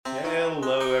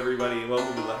Hello, everybody, and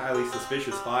welcome to the Highly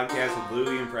Suspicious Podcast with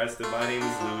Louie and Preston. My name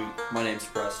is Louie. My name's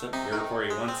Preston. We're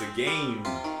recording once again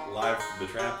live from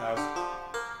the Trap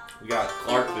House. We got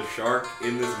Clark the Shark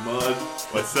in this mug.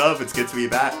 What's up? It's good to be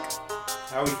back.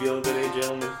 How are we feeling today,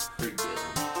 gentlemen? Pretty good.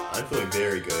 I'm feeling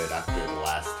very good after the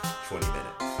last 20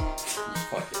 minutes.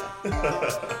 Fuck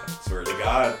yeah. Swear to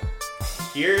God.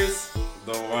 Here's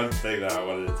the one thing that I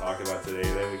wanted to talk about today,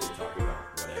 then we can talk about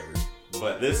whatever.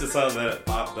 But this is something that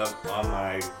popped up on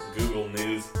my Google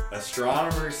News.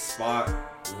 Astronomers spot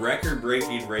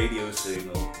record-breaking radio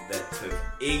signal that took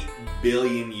 8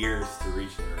 billion years to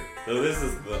reach the Earth. So this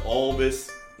is the oldest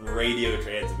radio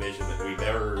transmission that we've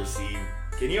ever received.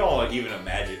 Can you all even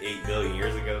imagine 8 billion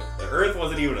years ago? The Earth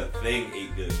wasn't even a thing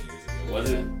 8 billion years ago, was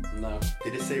it? No.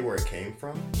 Did it say where it came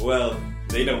from? Well,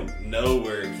 they don't know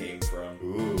where it came from.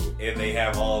 Ooh. And they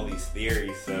have all these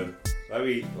theories, so let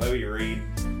me read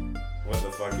what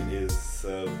the fuck it is.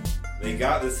 So they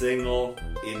got the signal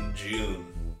in June,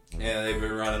 and they've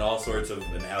been running all sorts of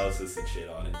analysis and shit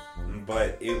on it.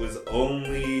 But it was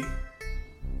only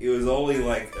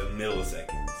like a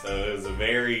millisecond. So it was a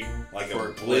very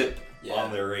Short a blip yeah.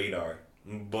 on their radar.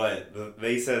 But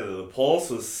they said that the pulse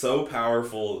was so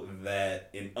powerful that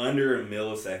in under a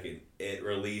millisecond, it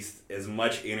released as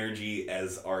much energy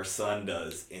as our sun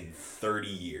does in 30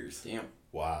 years. Damn.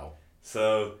 Wow.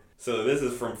 So this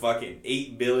is from fucking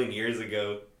 8 billion years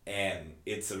ago, and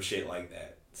it's some shit like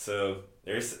that. So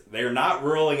they're not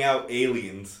ruling out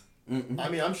aliens. Mm-mm. I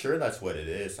mean, I'm sure that's what it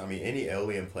is. I mean, any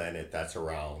alien planet that's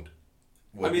around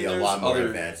would be a there's lot more other...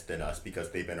 advanced than us because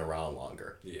they've been around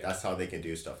longer. Yeah. That's how they can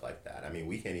do stuff like that. I mean,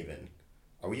 can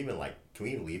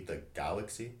we leave the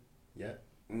galaxy yet?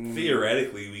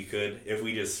 Theoretically, we could if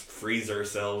we just freeze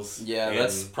ourselves. Yeah, and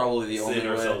that's probably the only send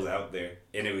way. ourselves out there,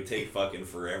 and it would take fucking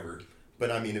forever.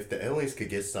 But I mean, if the aliens could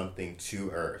get something to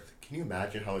Earth, can you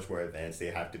imagine how much more advanced they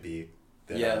have to be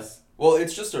than us? Well,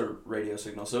 it's just a radio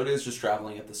signal, so it is just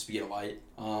traveling at the speed of light.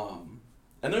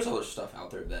 And there's other stuff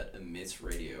out there that emits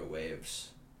radio waves,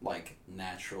 like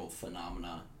natural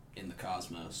phenomena in the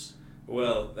cosmos.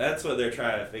 Well, that's what they're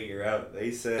trying to figure out.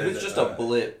 They said If it's just a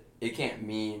blip, it can't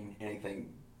mean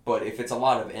anything. But if it's a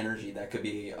lot of energy, that could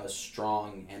be a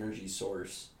strong energy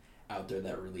source out there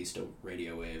that released a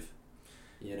radio wave.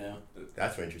 You know?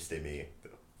 That's what interested me.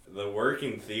 The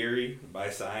working theory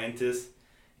by scientists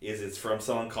is it's from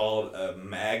something called a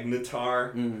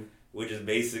magnetar, which is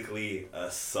basically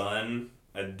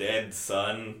a dead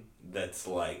sun that's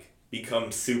like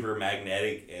become super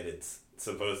magnetic, and it's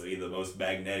supposed to be the most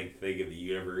magnetic thing in the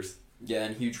universe. Yeah,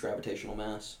 and huge gravitational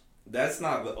mass. That's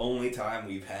not the only time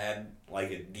we've had like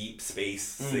a deep space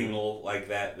signal like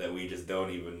that we just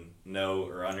don't even know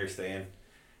or understand.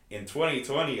 In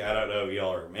 2020, I don't know if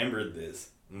y'all remembered this,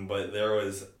 but there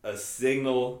was a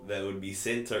signal that would be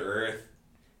sent to Earth,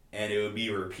 and it would be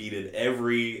repeated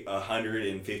every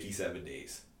 157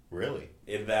 days. Really?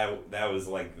 And that was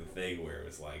like the thing where it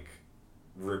was like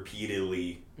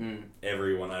repeatedly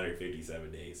every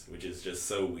 157 days, which is just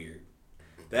so weird.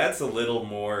 That's a little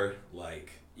more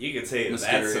like, you could say that's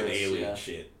some alien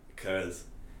shit, because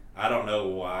I don't know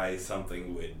why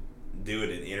something would do it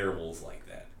in intervals like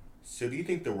that. So do you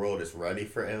think the world is ready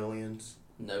for aliens?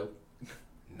 No.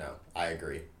 No, I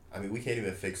agree. I mean, we can't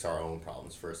even fix our own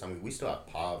problems first. I mean, we still have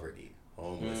poverty,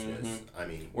 homelessness. I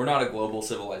mean... We're not a global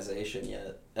civilization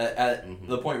yet. At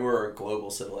the point where we're a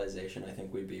global civilization, I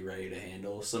think we'd be ready to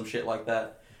handle some shit like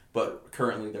that. But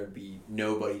currently there'd be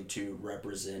nobody to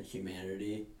represent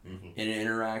humanity in an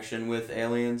interaction with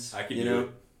aliens. I could do it.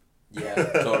 Yeah,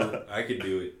 totally. I could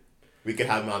do it. We could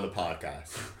have him on the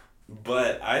podcast.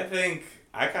 But I think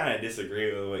I kind of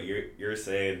disagree with what you're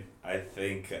saying. I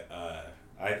think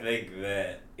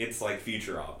that it's like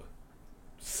Futurama.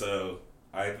 So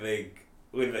I think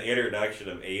with the introduction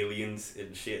of aliens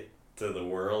and shit to the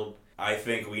world, I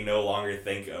think we no longer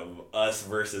think of us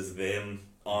versus them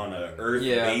on a Earth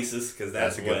basis, because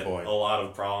that's a good what point. a lot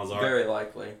of problems are. Very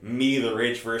likely. Me, the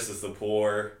rich versus the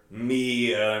poor.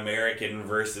 Me, an American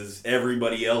versus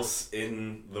everybody else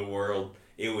in the world.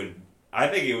 I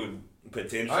think it would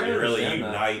potentially really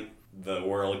unite the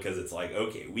world, because it's like,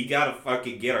 okay, we gotta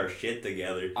fucking get our shit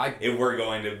together if we're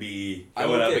going to be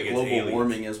going up against aliens. Global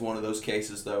warming as one of those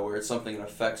cases, though, where it's something that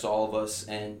affects all of us,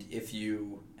 and if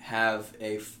you have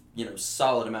a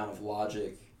solid amount of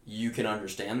logic, you can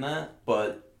understand that,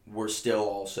 but we're still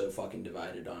also fucking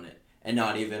divided on it, and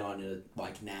not even on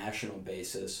a national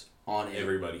basis, on a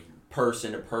everybody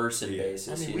person to person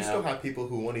basis. I mean, we still have people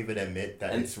who won't even admit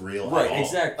that it's real. Right, at all.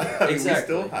 exactly. We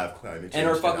still have climate change. And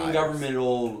our fucking deniers. government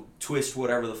will twist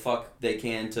whatever the fuck they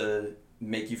can to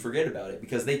make you forget about it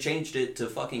because they changed it to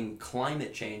fucking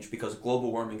climate change because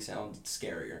global warming sounds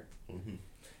scarier. Mm-hmm.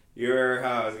 You remember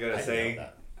how I was gonna I say? know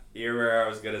that. You remember I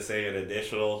was gonna say an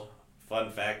additional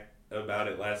fun fact about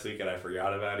it last week, and I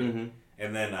forgot about it. Mm-hmm.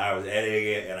 And then I was editing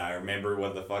it, and I remembered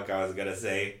what the fuck I was gonna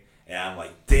say, and I'm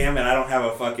like, damn it, I don't have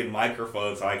a fucking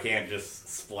microphone, so I can't just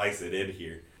splice it in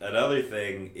here. Another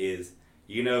thing is,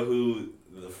 you know who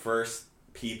the first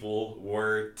people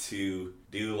were to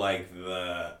do like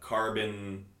the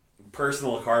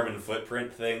personal carbon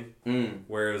footprint thing,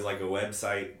 where it was like a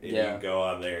website and you go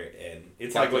on there and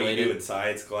it's like what you do in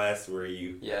science class where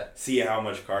you see how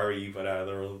much carbon you put out of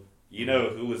the world. You know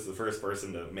who was the first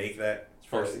person to make that? It's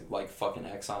probably like fucking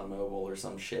ExxonMobil or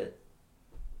some shit.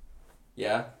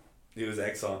 Yeah? It was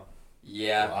Exxon.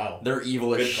 Yeah. Wow. They're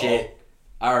evil as Good shit. call.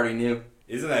 I already knew.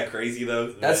 Isn't that crazy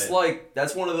though? That's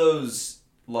one of those,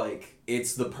 like,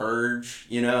 it's the purge,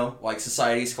 you know? Like,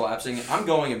 society's collapsing. I'm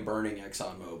going and burning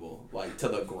ExxonMobil, like, to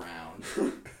the ground.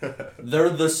 They're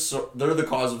the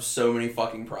cause of so many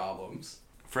fucking problems.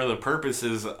 For the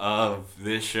purposes of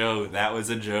this show, that was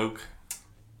a joke.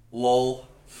 Lol.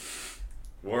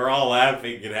 We're all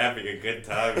laughing and having a good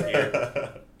time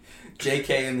here. JK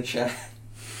in the chat.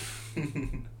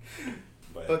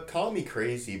 But call me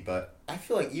crazy, but I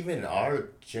feel like even in our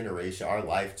generation, our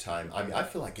lifetime, I mean, I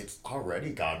feel like it's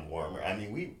already gotten warmer. I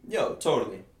mean,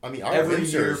 Totally. I mean, our Every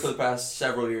winters, year for the past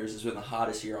several years has been the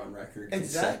hottest year on record.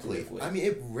 Exactly. Consecutively. I mean,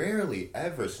 it rarely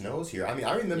ever snows here. I mean,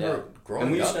 I remember growing up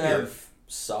and we used to here. have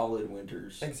solid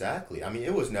winters. Exactly. I mean,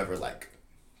 it was never like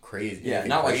crazy. Yeah,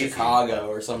 not like Chicago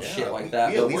or some shit like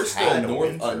that. But we're still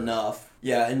north enough.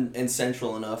 Yeah, and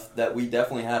central enough that we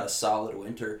definitely had a solid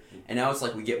winter. And now it's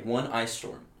like we get one ice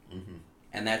storm. Mm-hmm.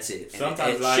 And that's it.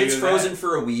 Sometimes and not shit's even frozen that.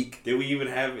 for a week. Did we even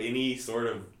have any sort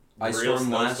of Ice real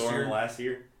storm last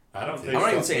year? I don't think I'm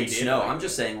not even so. saying We did snow. like I'm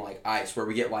just saying like ice, where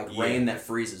we get like rain that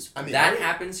freezes. I mean, that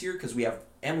happens here because we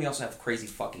also have crazy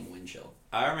fucking wind chill.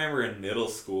 I remember in middle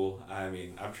school, I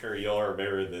mean, I'm sure y'all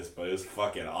remember this, but it was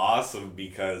fucking awesome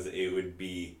because it would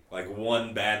be like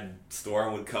one bad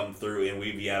storm would come through and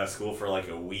we'd be out of school for like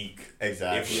a week.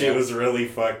 Exactly. If shit was really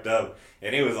fucked up.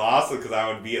 And it was awesome because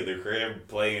I would be at the crib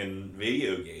playing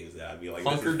video games. And I'd be like,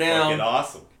 Hunker this is down. fucking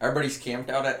awesome. Everybody's camped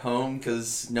out at home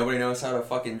because nobody knows how to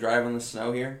fucking drive in the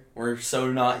snow here. We're so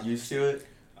not used to it.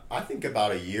 I think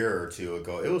about a year or two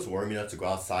ago, it was warm enough to go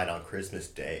outside on Christmas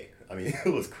Day. I mean, it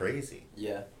was crazy.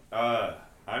 Yeah. I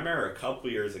remember a couple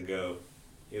years ago,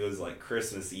 it was like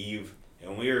Christmas Eve,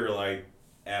 and we were like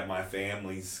at my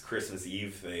family's Christmas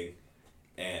Eve thing,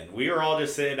 and we were all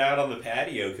just sitting out on the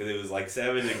patio because it was like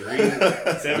 70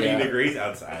 degrees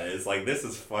outside. It's like, this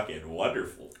is fucking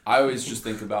wonderful. I always just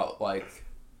think about like,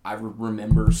 I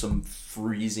remember some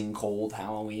freezing cold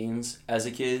Halloweens as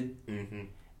a kid,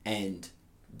 and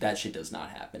that shit does not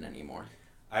happen anymore.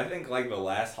 I think like the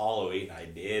last Halloween I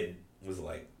did was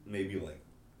like maybe like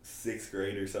 6th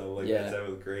grade or something like that,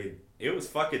 7th grade. It was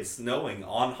fucking snowing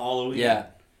on Halloween. Yeah.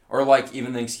 Or like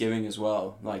even Thanksgiving as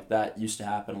well. Like that used to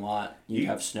happen a lot. You'd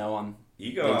have snow on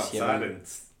You go outside and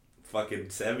it's fucking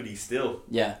 70 still.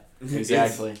 Yeah,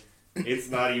 exactly. It's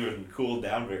not even cooled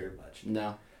down very much.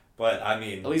 No. But I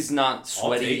mean, at least not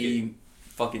sweaty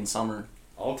fucking summer.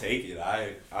 I'll take it.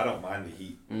 I don't mind the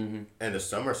heat. Mm-hmm. And the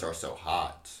summers are so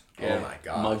hot. Yeah. Oh my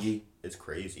gosh. Muggy. It's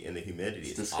crazy. And the humidity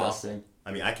is disgusting. Awful.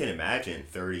 I mean, I can imagine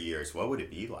 30 years. What would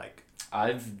it be like?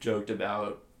 I've joked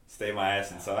about... Stay my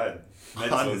ass inside.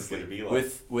 That's what it's going to be like.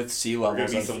 With sea levels. We're going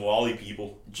to be some Wally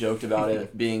people. Joked about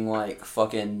it being like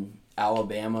fucking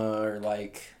Alabama or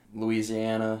like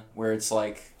Louisiana, where it's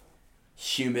like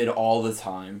humid all the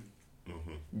time.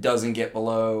 Doesn't get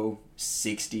below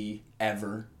 60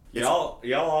 ever. Y'all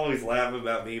always laugh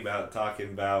about me about talking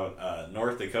about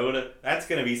North Dakota. That's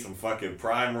gonna be some fucking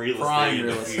prime real estate in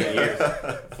a few years.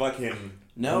 Fucking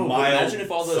no, but imagine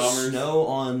if all the snow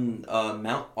on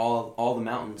all the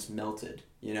mountains melted.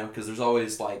 You know, because there's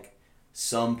always like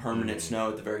some permanent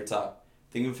snow at the very top.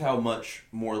 Think of how much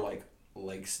more like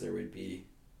lakes there would be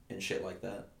and shit like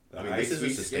that. I mean, this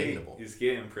isn't sustainable. It's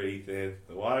getting pretty thin.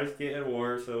 The water's getting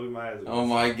warm, so we might as well. Oh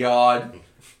my god.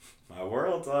 My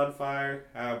world's on fire.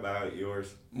 How about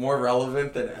yours? More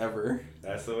relevant than ever.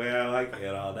 That's the way I like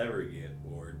it. I'll never get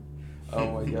bored.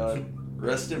 Oh my god.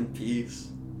 Rest in peace.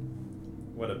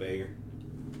 What a banger.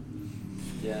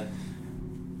 Yeah.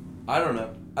 I don't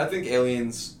know. I think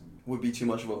aliens would be too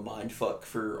much of a mind fuck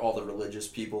for all the religious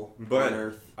people on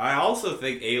Earth. I also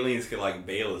think aliens could like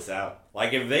bail us out.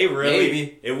 Like if they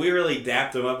really, if we really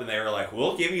dapped them up and they were like,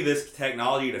 we'll give you this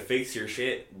technology to fix your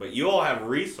shit, but you all have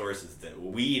resources that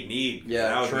we need. Yeah,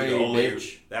 that would trade, be the only,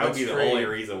 bitch. that would be the only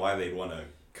reason why they'd want to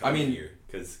come here.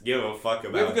 Because give a fuck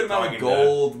about We have a good amount talking of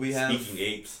gold. We have speaking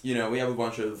apes. we have a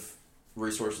bunch of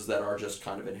resources that are just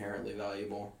kind of inherently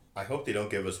valuable. I hope they don't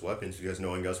give us weapons because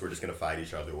knowing us, we're just gonna fight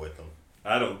each other with them.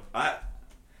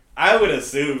 I would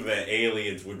assume that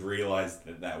aliens would realize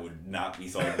that would not be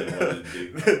something they wanted to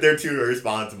do. They're too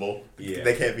irresponsible. Yeah.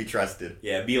 They can't be trusted.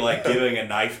 Yeah, it'd be like giving a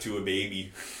knife to a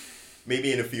baby.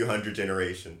 Maybe in a few hundred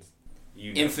generations.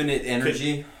 Infinite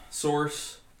energy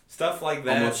source. Stuff like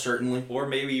that. Almost certainly. Or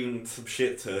maybe even some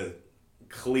shit to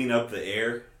clean up the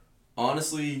air.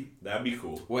 Honestly, That'd be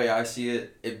cool. the way I see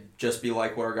it, it'd just be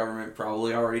like what our government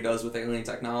probably already does with alien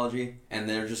technology. And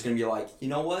they're just going to be like, you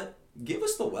know what? Give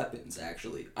us the weapons,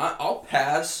 actually. I'll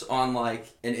pass on, like,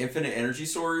 an infinite energy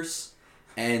source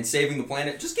and saving the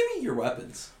planet. Just give me your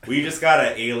weapons. We just got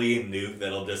an alien nuke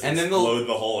that'll just explode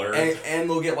the whole Earth. And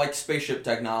they'll get, like, spaceship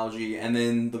technology, and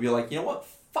then they'll be like, you know what?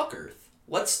 Fuck Earth.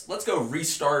 Let's go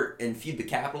restart and feed the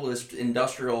capitalist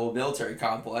industrial military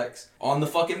complex on the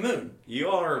fucking moon. You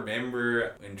all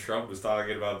remember when Trump was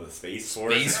talking about the Space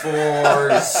Force? Space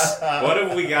Force. What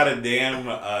if we got a damn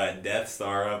Death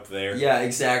Star up there? Yeah,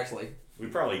 exactly. We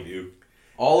probably do.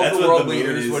 All That's of the what world the moon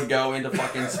leaders is. would go into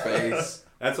fucking space.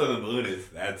 That's what the moon is.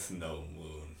 That's no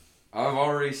moon. I've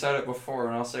already said it before,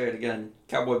 and I'll say it again.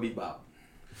 Cowboy Bebop.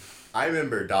 I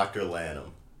remember Dr.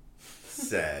 Lanham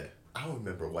said, I don't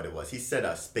remember what it was. He said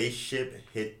a spaceship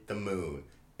hit the moon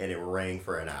and it rang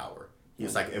for an hour. He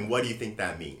was like, and what do you think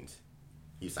that means?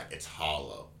 He's like, it's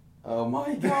hollow. Oh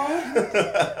my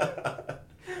god.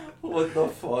 What the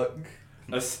fuck?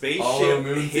 A spaceship Hollow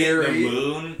moon hit theory. the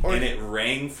moon and it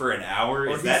rang for an hour?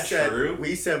 Is that true?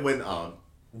 We said when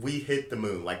we hit the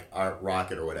moon, like our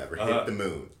rocket or whatever, hit the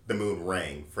moon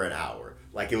rang for an hour.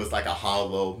 Like it was like a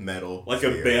hollow metal. Like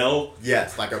sphere. a bell?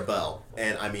 Yes, like a bell.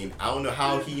 And I mean, I don't know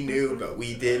how he knew, but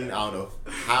we didn't. I don't know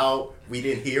how we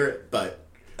didn't hear it, but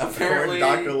Apparently,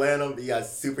 according to Dr. Lanham, he got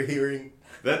super hearing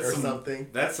That's or some, something.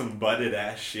 That's some butted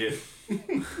ass shit.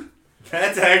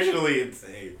 That's actually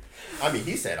insane. I mean,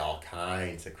 he said all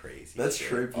kinds of crazy That's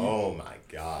shit. trippy. Oh my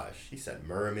gosh. He said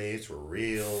mermaids were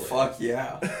real. Fuck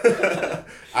yeah.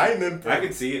 I remember. I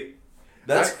could see it.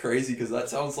 That's crazy, because that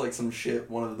sounds like some shit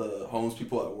one of the homeless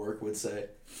people at work would say.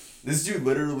 This dude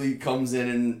literally comes in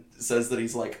and says that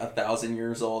he's like 1,000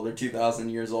 years old or 2,000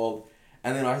 years old.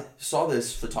 And then I saw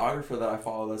this photographer that I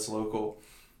follow that's local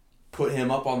put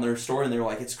him up on their story, and they were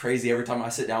like, it's crazy. Every time I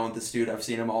sit down with this dude, I've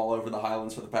seen him all over the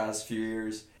Highlands for the past few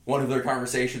years. One of their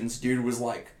conversations, dude was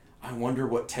like, I wonder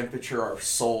what temperature our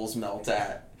souls melt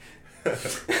at.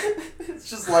 It's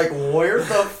just like, where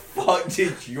the fuck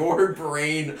did your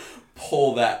brain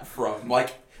pull that from?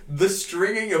 Like, the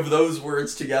stringing of those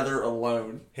words together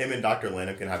alone. Him and Dr.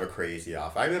 Lanham can have a crazy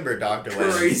off. I remember Dr.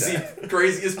 Lanham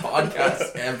Craziest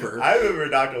podcast ever. I remember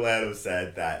Dr. Lanham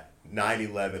said that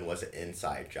 9/11 was an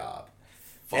inside job.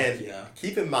 Fuck and yeah.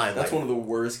 keep in mind, That's like, one of the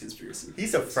worst conspiracies.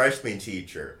 he's a freshman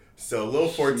teacher. So a little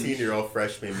 14-year-old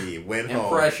freshman me went home.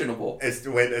 Impressionable.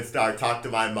 Went and started talking to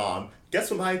my mom.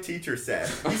 Guess what my teacher said?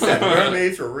 He said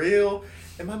mermaids were real.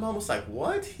 And my mom was like,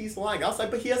 what? He's lying. I was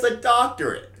like, but he has a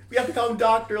doctorate. We have to call him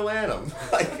Dr. Lanham.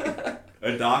 Like,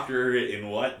 A doctor in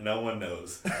what? No one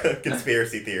knows.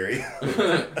 conspiracy theory.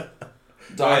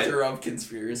 Doctor of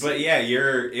conspiracy. But yeah,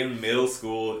 you're in middle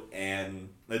school and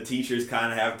the teachers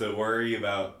kind of have to worry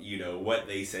about, what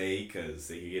they say because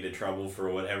they could get in trouble for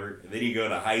whatever. And then you go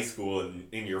to high school and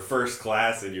in your first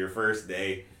class and your first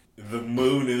day, the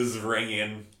moon is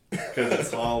ringing because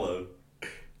it's hollow.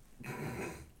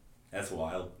 That's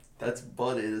wild. That's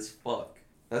butted as fuck.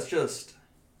 That's just...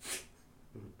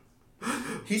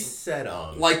 He said,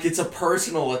 Like, it's a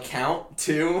personal account,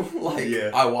 too. Like,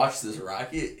 Yeah. I watched this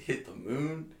rocket hit the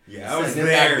moon. Yeah, I was And then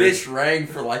there. that bitch rang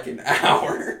for like an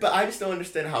hour. But I just don't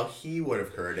understand how he would have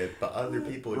heard it, but other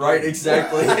people Right, didn't.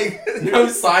 exactly. Like, No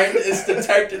scientist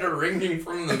detected a ringing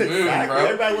from the moon, exactly. bro.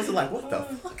 Everybody was like, what the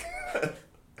fuck?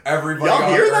 Everybody Y'all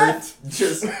on hear Earth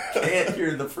just can't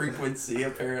hear the frequency,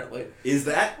 apparently. Is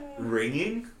that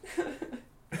ringing?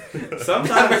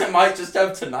 Sometimes it might just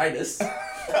have tinnitus.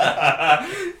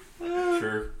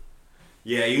 Sure.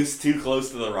 Yeah, he was too close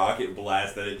to the rocket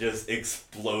blast that it just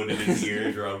exploded his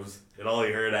eardrums. And all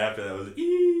he heard after that was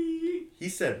ee. He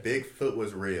said Bigfoot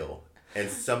was real, and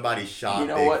somebody shot You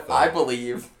know Bigfoot, what? I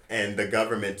believe. and the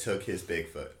government took his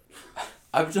Bigfoot.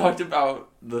 I've talked about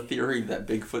the theory that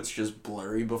Bigfoot's just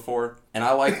blurry before, and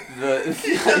I like the...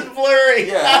 It's blurry!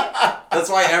 Yeah, that's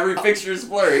why every picture is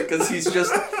blurry, because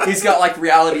he's got like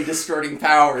reality distorting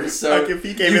powers, so Like if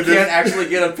he came you in can't this, actually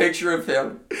get a picture of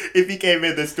him. if he came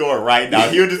in the store right now,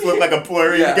 he would just look like a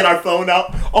blur. Yeah. You get our phone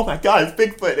out. Oh my god, it's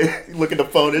Bigfoot. You look at the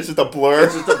phone, it's just a blur.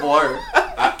 It's just a blur.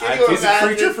 He's a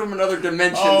creature from another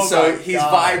dimension, Oh so my he's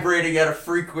God. vibrating at a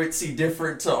frequency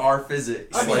different to our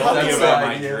physics. I mean, Like, how that's do you the about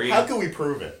my idea. dream? How can we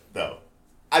prove it, though?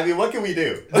 I mean, what can we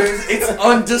do? It's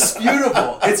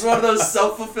undisputable. It's one of those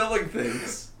self-fulfilling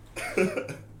things.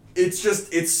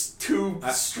 It's too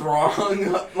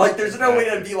strong. Like, there's no way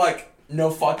to be like, no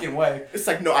fucking way. It's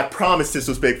like, no, I promise this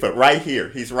was Bigfoot right here.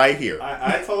 He's right here.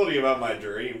 I told you about my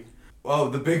dream. Oh,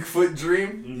 the Bigfoot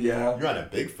dream? Mhm. Yeah. You're on a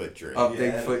Bigfoot dream. A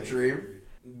Bigfoot dream?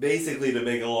 Basically, to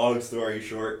make a long story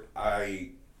short, I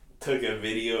took a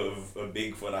video of a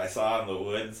Bigfoot I saw in the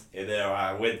woods, and then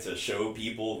I went to show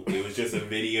people. It was just a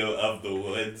video of the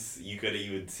woods. You couldn't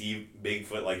even see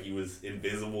Bigfoot, like he was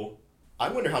invisible. I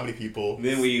wonder how many people... And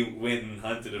then we went and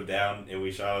hunted him down, and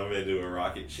we shot him into a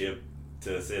rocket ship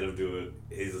to send him to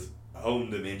his home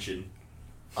dimension.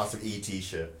 on some ET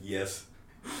shit. Yes.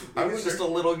 He was just a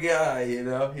little guy, you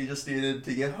know? He just needed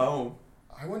to get home.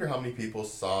 I wonder how many people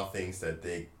saw things that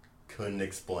they couldn't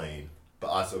explain, but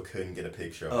also couldn't get a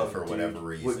picture of it for whatever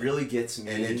reason. What really gets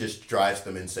me... And it just drives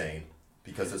them insane.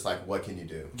 Because it's like, what can you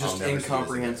do? Just I'll never see this again.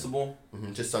 incomprehensible.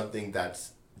 Mhm, just something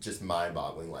that's just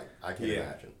mind-boggling. Like, I can't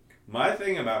imagine. My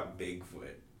thing about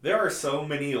Bigfoot, there are so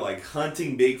many, like,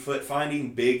 hunting Bigfoot,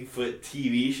 finding Bigfoot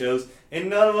TV shows, and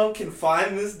none of them can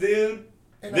find this dude.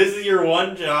 And This is your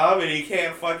one job, and you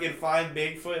can't fucking find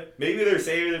Bigfoot? Maybe they're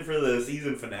saving it for the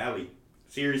season finale.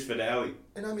 Series finale.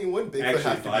 And I mean, wouldn't Bigfoot Actually,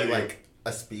 have to be five-year. like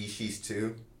a species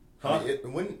too? Huh? I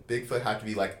mean, wouldn't Bigfoot have to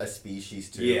be like a species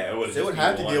too? Yeah, it would. They would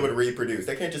have to be able to reproduce.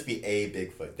 They can't just be a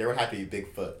Bigfoot. There would have to be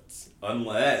Bigfoots.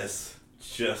 Unless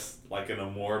it's just like an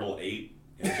immortal ape.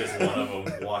 It's just one of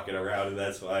them walking around, and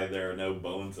that's why there are no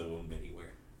bones of them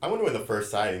anywhere. I wonder when the first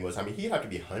sighting was. I mean, he'd have to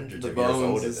be hundreds The of years old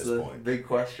bones at is this the point. big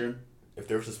question. If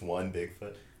there was just one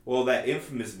Bigfoot. Well, that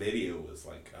infamous video was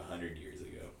like 100 years ago.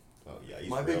 Oh yeah, he's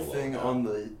My real big low thing now. on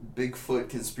the Bigfoot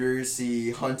conspiracy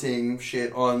hunting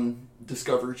shit on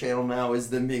Discovery Channel now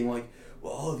is them being like,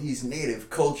 well, all these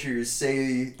native cultures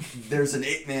say there's an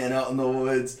ape man out in the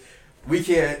woods. We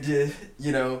can't,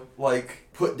 like,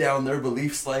 put down their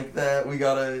beliefs like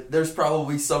that. There's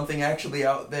probably something actually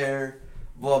out there,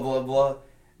 blah, blah, blah.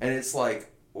 And it's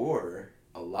like, or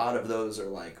a lot of those are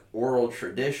like oral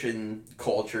tradition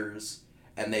cultures,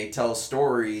 and they tell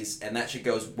stories, and that shit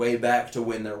goes way back to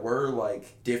when there were,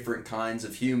 like, different kinds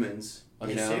of humans. I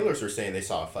mean, sailors were saying they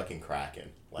saw a fucking kraken.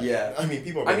 Like, Yeah. I mean,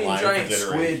 people have been lying giant for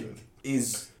generations. squid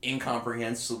is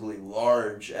incomprehensibly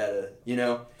large at a,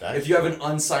 That's if you have true. an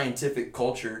unscientific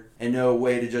culture and no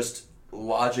way to just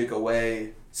logic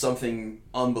away something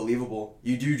unbelievable,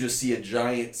 you do just see a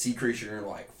giant sea creature and you're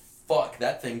like, fuck,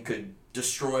 that thing could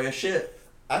destroy a ship.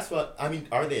 That's what I mean.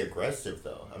 Are they aggressive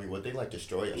though? I mean, would they like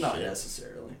destroy a Not ship?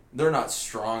 necessarily. They're not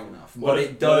strong enough. What But if-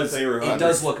 it does what if they were it hungry?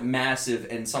 does look massive,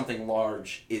 and something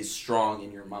large is strong in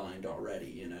your mind already,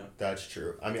 you know? That's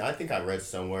true. I mean, I think I read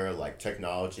somewhere like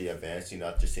technology advanced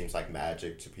enough just seems like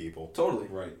magic to people. Totally.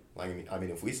 Right. Like, I mean,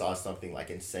 if we saw something like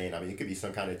insane, I mean, it could be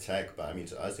some kind of tech, but I mean,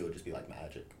 to us, it would just be like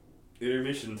magic.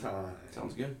 Intermission time.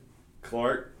 Sounds good.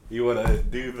 Clark, you want to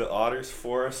do the honors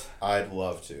for us? I'd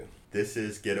love to. This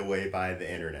is Get Away by the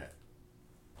Internet.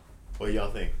 What do y'all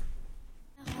think?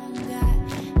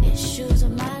 Got issues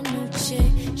with my new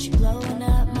chick. She blowing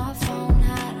up my phone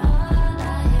hot. All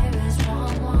I hear is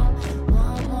one.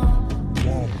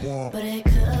 But it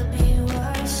could be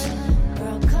worse.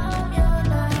 Girl, calm your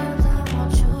nerves. I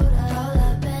want you to roll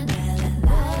up and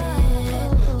let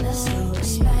it. Let's go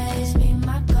space. Be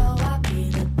my go. I'll be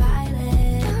the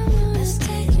pilot. Let's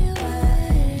take it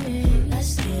away.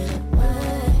 Let's get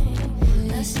away.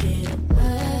 Let's get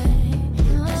away.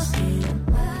 Let's get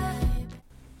away.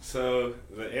 So,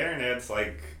 the internet's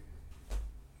like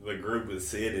the group with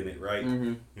Sid in it, right?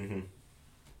 Mm-hmm. Mm-hmm.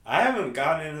 I haven't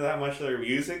gotten into that much of their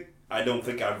music. I don't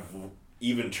think I've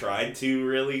even tried to,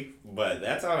 really. But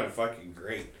that sounded fucking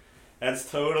great. That's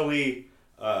totally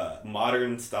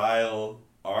modern style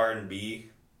R&B.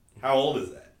 How old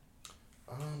is that?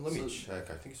 Let me So- check.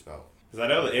 I think it's about... Because I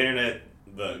know the internet,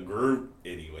 the group,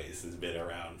 anyways, has been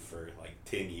around for like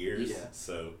 10 years. Yeah.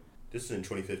 So, This is in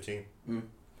 2015.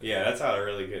 yeah, that sounded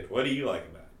really good. What do you like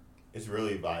about it? It's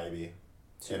really vibey.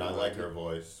 And I Super like vibey. her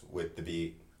voice with the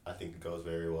beat. I think it goes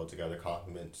very well together,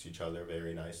 complements each other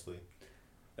very nicely.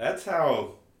 That's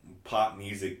how pop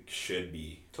music should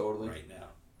be Totally. right now.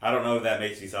 I don't know if that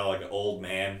makes me sound like an old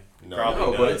man. No.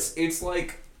 Probably No, but does. it's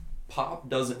like pop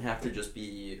doesn't have to just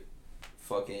be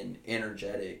fucking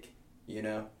energetic, you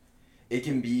know? It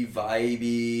can be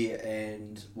vibey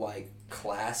and like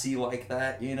classy like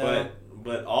that, you know?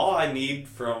 But all I need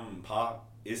from pop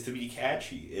is to be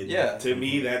catchy. And Yeah. to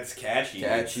me, that's catchy.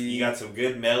 Catchy. You got some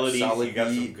good melodies. Solid You got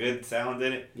some beat. good sound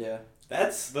in it. Yeah.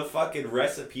 That's the fucking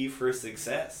recipe for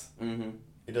success. Mm-hmm.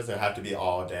 It doesn't have to be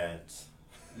all dance.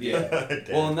 Yeah. Dance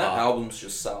Well, and that pop. album's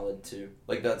just solid too.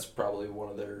 Like that's probably one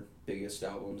of their biggest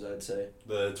albums, I'd say.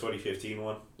 The 2015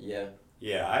 one. Yeah.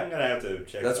 Yeah, I'm gonna have to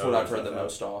check. That's some what of I've their heard the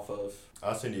stuff out. most off of.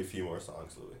 I'll send you a few more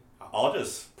songs, Louis. I'll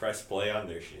just press play on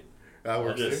their shit. That I'll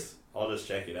works I'll just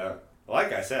check it out.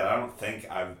 Like I said, I don't think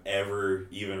I've ever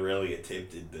even really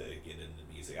attempted to get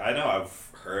into music. I know I've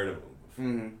heard of them,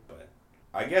 Mm-hmm. but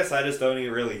I guess I just don't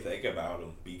even really think about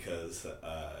them because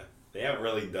they haven't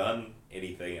really done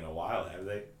anything in a while, have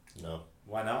they? too. No,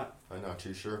 Why not? I'm not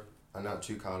too sure. I'm not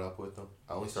too caught up with them.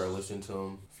 I only started listening to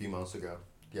them a few months ago.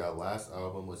 Yeah, last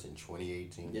album was in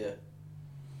 2018. Yeah.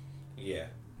 Yeah,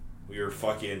 we were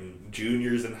fucking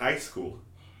juniors in high school.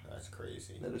 That's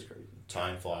crazy. That is crazy.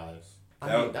 Time flies. I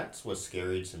That- mean, that's what's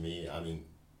scary to me. I mean,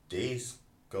 days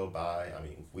go by. I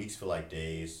mean, weeks feel like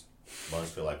days.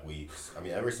 Months feel like weeks. I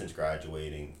mean, ever since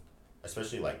graduating,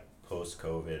 especially like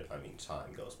post-COVID, I mean,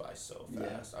 time goes by so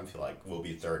fast. I feel like we'll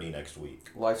be 30 next week.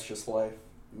 Life's just life.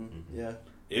 Mhm. Yeah.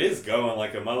 It is going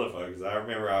like a motherfucker. 'Cause I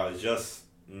remember I was just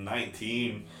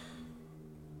 19.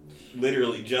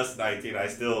 Literally just 19. I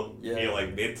still Yeah. feel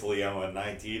like mentally I'm a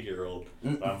 19-year-old.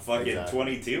 Mm. I'm fucking Exactly.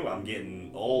 22. I'm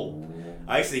getting old.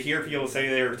 I used to hear people say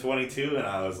they were 22, and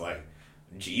I was like,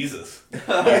 Jesus. You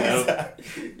know?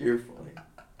 You're funny.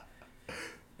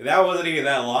 That wasn't even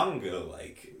that long ago.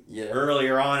 Like, Yeah.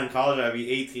 earlier on in college, I'd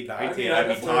be 18, 19. I I'd be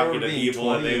definitely talking remember to being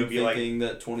people, and 20 they would be like, thinking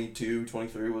that 22,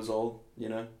 23 was old, you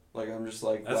know? Like, I'm just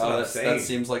like, That's what wow, I'm that saying.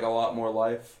 seems like a lot more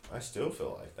life. I still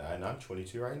feel like that, and I'm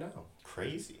 22 right now.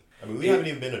 Crazy. I mean, we Yeah. haven't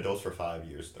even been adults for 5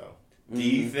 years, though. do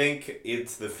you Mhm. think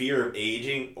it's the fear of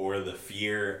aging or the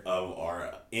fear of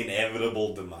our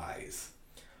inevitable demise?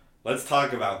 Let's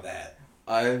talk about that.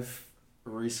 I've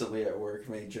recently at work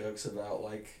made jokes about,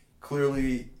 like,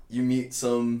 clearly you meet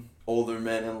some older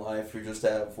men in life who just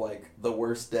have, like, the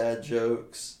worst dad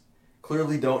jokes,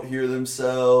 clearly don't hear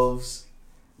themselves,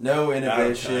 no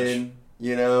inhibition,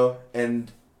 you know,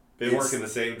 and Been It's- working the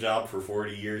same job for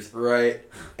 40 years. right,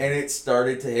 and it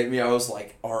started to hit me. I was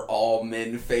like, are all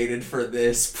men fated for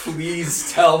this?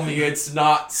 Please tell me it's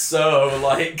not so.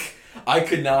 Like, I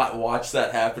could not watch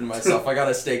that happen myself. I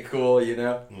gotta stay cool, you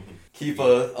know? Keep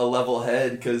a level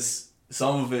head, because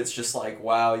some of it's just like,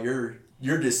 wow, you're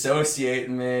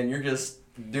dissociating, man. You're just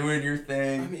doing your I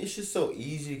thing. mean, it's just so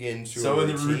easy to get into So a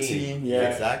in the routine, yeah.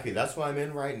 Exactly. That's what I'm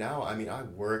in right now. I mean, I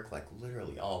work like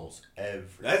literally almost every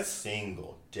That's-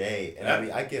 single day. And that- I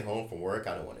mean, I get home from work,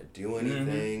 I don't want to do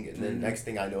anything. And then next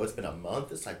thing I know, it's been a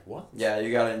month. It's like, what? Yeah,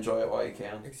 you gotta enjoy it while you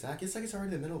can. Exactly. It's like it's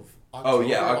already the middle of Oh, October.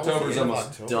 yeah, almost the October's end of almost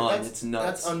October. done. That's, It's nuts.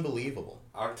 That's unbelievable.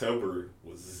 October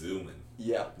was zooming,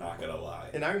 Yeah. not gonna lie.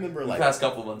 And I remember The like past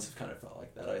couple months have kind of felt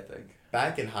like that, I think.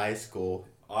 back in high school,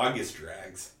 August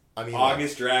drags. I mean,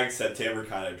 August drags, September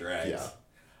kind of drags. Yeah.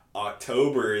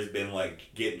 October has been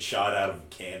like getting shot out of a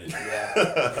cannon.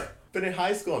 Yeah. but in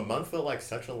high school, a month felt like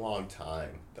such a long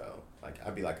time, though. Like,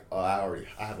 I'd be like, oh, I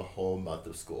have a whole month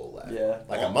of school left. Yeah.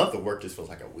 Like, a month of work just feels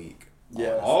like a week.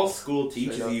 Yeah. All school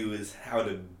teaches Straight up. you is how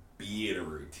to be in a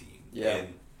routine. Yeah.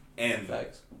 And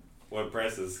Facts. what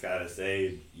Preston's kind of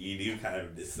saying, you do kind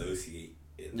of dissociate.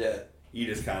 In Yeah. that. You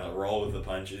just kind of roll with the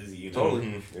punches. You know, Totally.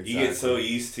 Mhm, You get so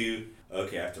used to,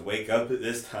 okay, I have to wake up at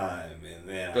this time, and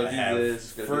then Go I do have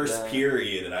this, go do first that.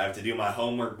 period, and I have to do my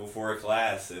homework before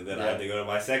class, and then I Yeah. have to go to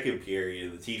my second period,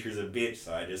 and the teacher's a bitch,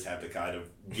 so I just have to kind of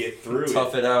get through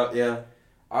Tough it. it out, yeah.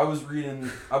 I've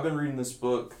been reading this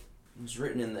book. It was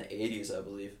written in the 80s, I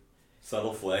believe.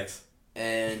 Subtle flex.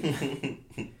 And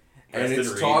Preston it's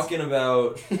reads. talking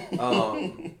about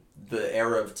the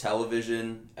era of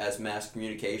television as mass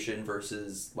communication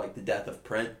versus like the death of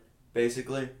print,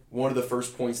 basically. One of the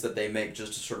first points that they make,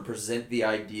 just to sort of present the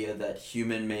idea that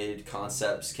human-made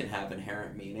concepts can have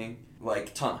inherent meaning,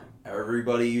 like time.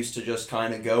 Everybody used to just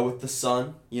kind of go with the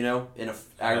sun, you know, in an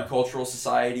agricultural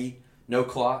society, no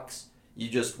clocks. You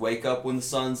just wake up when the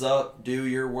sun's up, do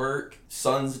your work,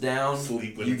 sun's down,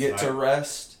 Sleep when you it's get to night.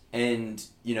 rest, and,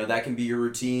 you know, that can be your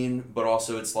routine, but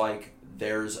also it's like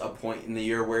there's a point in the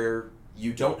year where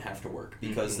you don't have to work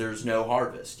because there's no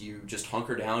harvest. You just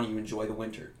hunker down, you enjoy the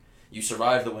winter. You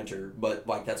survive the winter, but,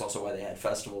 like, that's also why they had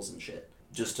festivals and shit.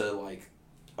 Just to, like,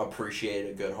 appreciate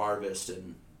a good harvest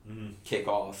and kick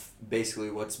off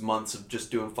basically what's months of just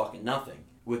doing fucking nothing.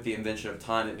 With the invention of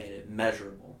time, it made it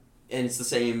measurable. And it's the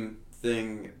same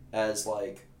thing as,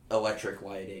 like, electric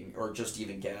lighting or just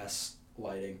even gas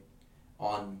lighting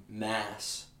on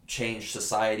mass changed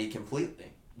society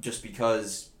completely. Just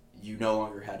because you no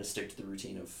longer had to stick to the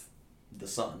routine of the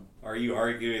sun. Are you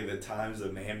arguing that time's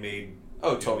a man-made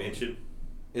Oh, totally. invention?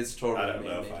 It's totally I a don't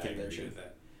know if man-made I agree convention. with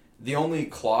that. The only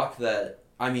clock that,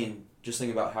 I mean, just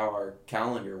think about how our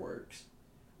calendar works.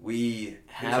 We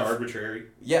have... It's arbitrary.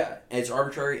 Yeah, it's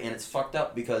arbitrary and it's fucked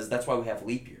up because that's why we have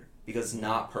leap year. Because it's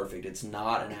not perfect. It's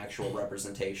not an actual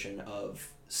representation of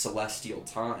celestial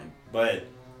time. But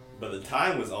the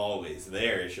time was always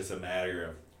there. It's just a matter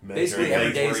of Basically,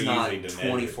 every day is we're not using to measure.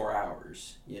 24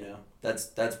 hours, you know? That's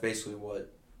basically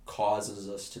what causes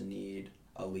us to need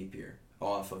a leap year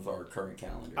off of our current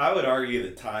calendar. I would argue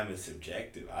that time is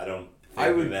subjective. I don't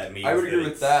think that means I would that agree with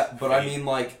it's that, but I fate. mean,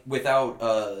 like, without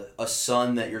a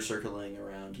sun that you're circling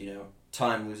around, you know,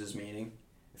 time loses meaning.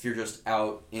 If you're just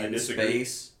out I in disagree.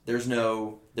 space, there's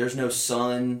no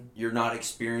sun, you're not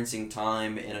experiencing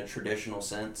time in a traditional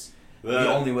sense. The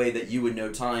only way that you would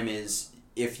know time is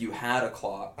if you had a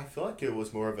clock. I feel like it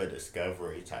was more of a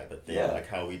discovery type of thing, Yeah. like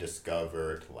how we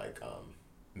discovered like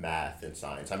math and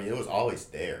science. I mean, it was always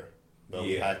there, but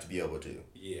we Yeah. had to be able to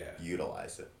Yeah.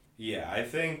 utilize it. Yeah, I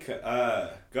think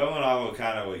going off of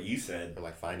kind of what you said, Or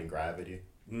like finding gravity.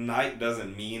 night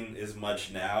doesn't mean as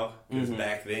much now because Mhm.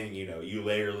 back then, you know, you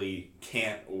literally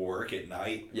can't work at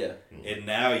night, Yeah. and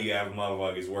now you have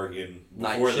motherfuckers working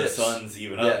Night before the shifts. sun's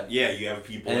even up. Yeah, you have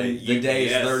people And at the day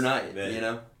is UPS their night, that- you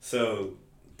know? So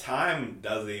time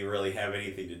doesn't even really have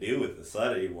anything to do with the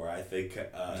sun anymore. I think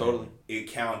Totally. it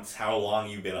counts how long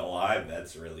you've been alive.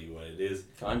 That's really what it is.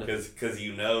 Kind of. Because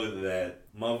you know that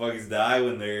motherfuckers die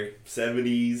when they're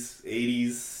 70s,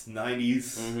 80s,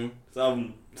 90s.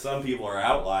 Mm-hmm. Some people are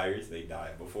outliers. They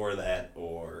die before that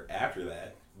or after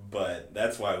that. But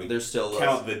that's why we There's still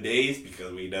count the days,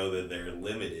 because we know that they're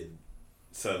limited.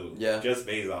 So Yeah. just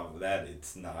based off of that,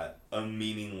 it's not a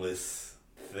meaningless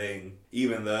thing,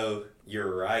 even though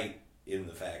you're right in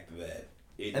the fact that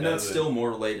it And that's doesn't still more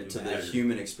related to the matter.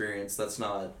 human experience. That's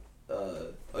not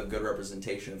a good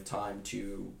representation of time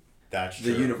to That's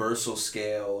the true. universal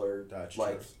scale, or That's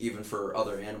like true. even for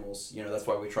other animals. You know, that's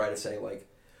why we try to say like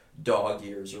dog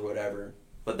years or whatever.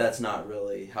 But that's not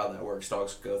really how that works.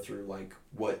 Dogs go through like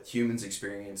what humans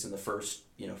experience in the first,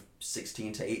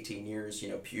 16 to 18 years,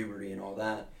 puberty and all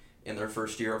that, in their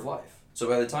first year of life. So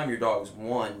by the time your dog's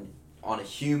 1, on a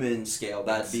human scale,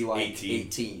 that'd be like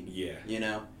 18.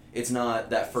 Yeah. It's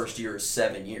not that first year is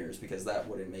 7 years, because that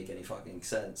wouldn't make any fucking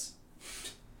sense.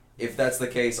 If that's the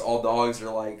case, all dogs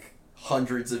are like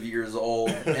hundreds of years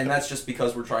old, and that's just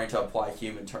because we're trying to apply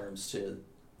human terms to,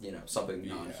 something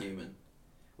Yeah. non-human,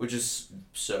 which is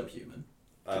so human.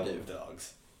 I to do. love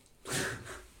dogs.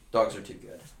 Dogs are too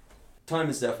good. Time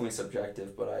is definitely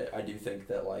subjective, but I do think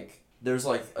that like there's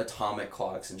like atomic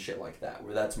clocks and shit like that,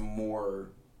 where that's more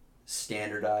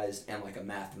standardized and like a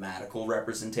mathematical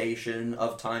representation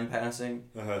of time passing,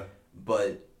 Uh-huh.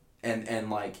 but and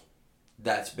like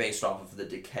that's based off of the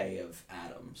decay of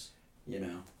atoms,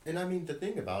 And I mean, the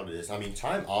thing about it is,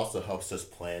 time also helps us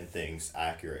plan things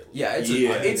accurately. Yeah, it's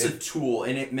Yeah. it's a tool,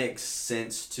 and it makes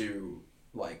sense to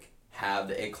like have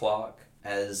a clock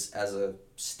as a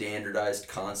standardized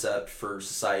concept for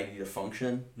society to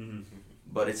function, Mm-hmm.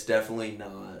 but it's definitely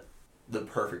not the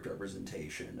perfect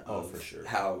representation Oh, of for sure.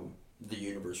 how the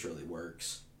universe really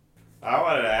works. I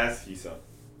wanted to ask you something.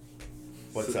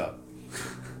 What's up?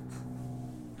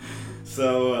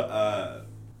 So,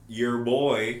 your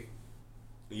boy,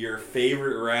 your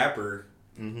favorite rapper,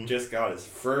 Mm-hmm. just got his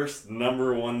first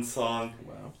 *1 song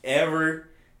Wow. ever,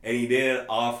 and he did it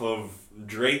off of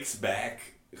Drake's back,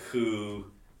 who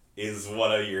is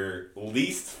one of your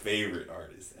least favorite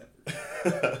artists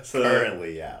ever. So-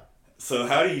 Currently, yeah. So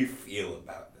how do you feel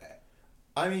about that?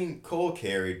 I mean, Cole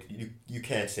carried. You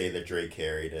can't say that Drake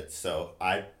carried it, so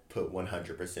I put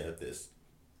 100% of this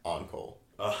on Cole.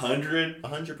 100?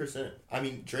 100%. I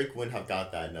mean, Drake wouldn't have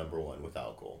got that #1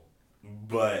 without Cole.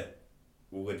 But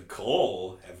would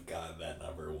Cole have gotten that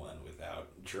 #1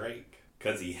 without Drake?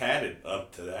 Because he had it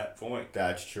up to that point.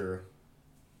 That's true.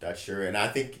 That's true. And I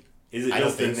think Is it I don't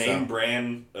just the think so. name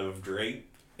brand of Drake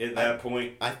at that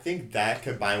point? that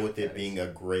combined with it being a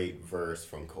great verse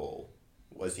from Cole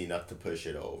was enough to push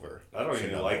it over. I don't to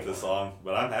even like the #1. song,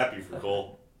 but I'm happy for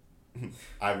Cole.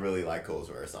 I really like Cole's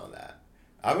verse on that.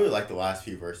 I really like the last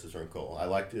few verses from Cole. I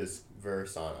liked his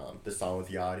verse on the song with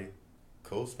Yachty.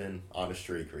 Cole's been on a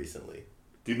streak recently.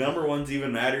 Do #1s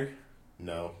even matter?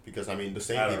 No, because the I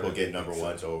same don't people really get think so.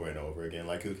 #1s over and over again.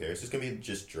 Like, who cares? It's gonna be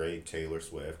just Drake, Taylor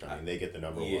Swift. They get the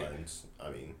 #1s.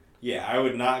 Yeah, I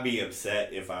would not be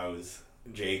upset if I was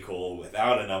J. Cole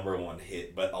without a #1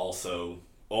 hit, but also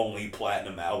only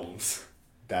platinum albums.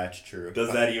 That's true.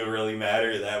 Does that even really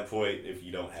matter at that point if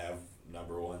you don't have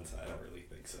 #1s? I don't really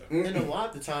think so. And a lot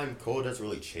of the time, Cole doesn't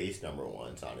really chase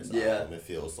 #1s on his Yeah. album. It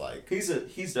feels like He's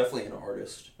definitely an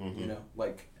artist, Mhm.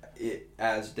 like it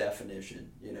as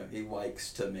definition. He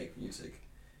likes to make music.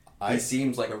 He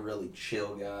seems like a really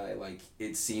chill guy. Like,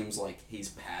 it seems like he's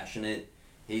passionate.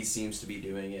 He seems to be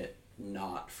doing it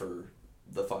not for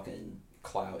the fucking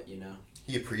clout, you know?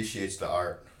 He appreciates the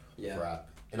art Yeah. of rap.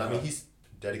 And I mean, he's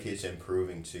dedicated to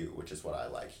improving too, which is what I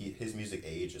like. His music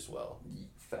ages well.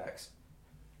 Facts.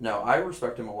 No, I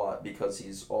respect him a lot because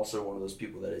he's also one of those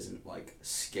people that isn't, like,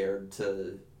 scared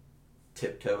to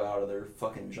tiptoe out of their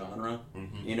fucking genre.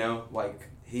 Mm-hmm. You know? Like,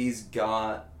 he's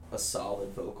got a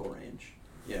solid vocal range,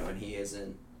 you know, and he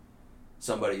isn't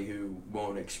somebody who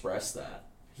won't express that.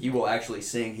 He will actually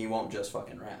sing, he won't just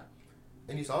fucking rap.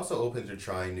 And he's also open to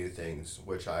trying new things,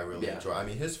 which I really enjoy. I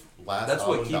mean, his last That's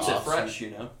album, what keeps it fresh,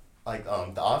 you know? Like,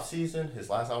 the off season, his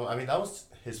last album, I mean, that was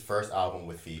his first album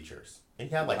with features. And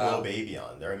he had, like, Lil Baby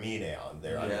on there, Amine on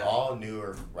there. I mean, all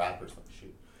newer rappers.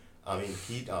 Shoot. I mean,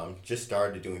 he just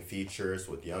started doing features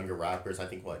with younger rappers, I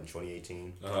think, in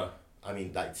 2018? I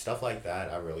mean, like, stuff like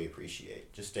that I really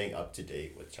appreciate. Just staying up to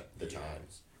date with the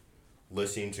times.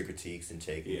 Listening to critiques and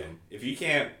taking them. If you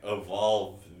can't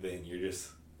evolve, then you're just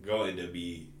going to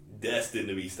be destined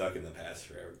to be stuck in the past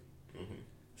forever. Mm-hmm.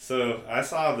 So I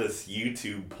saw this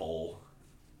YouTube poll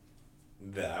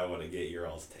that I want to get your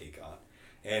all's take on.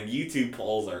 And YouTube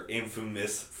polls are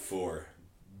infamous for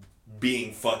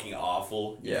being fucking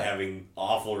awful and having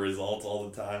awful results all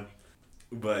the time.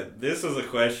 But this was a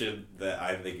question that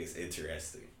I think is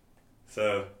interesting.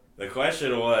 So the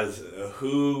question was,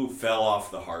 who fell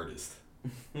off the hardest?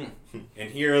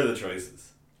 And here are the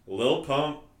choices. Lil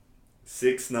Pump,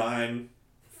 6ix9ine,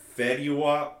 Fetty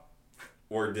Wap,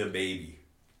 or DaBaby.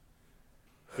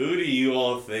 Who do you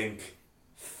all think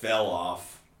fell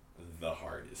off the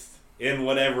hardest? And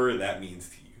whatever that means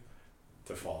to you,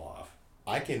 to fall off.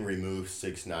 I can remove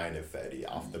 6ix9ine and Fetty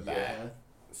off the bat.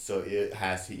 So it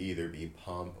has to either be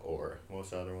Pump or, what was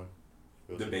the other one?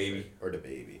 DaBaby. Or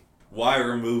DaBaby. Why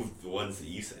remove the ones that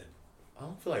you said? I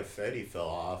don't feel like Fetty fell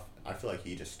off. I feel like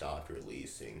he just stopped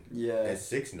releasing. Yeah. And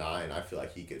 6ix9ine, I feel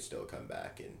like he could still come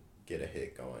back and get a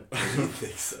hit going. I don't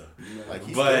think so. No. Like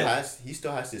he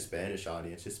still has his Spanish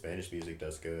audience. His Spanish music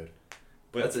does good.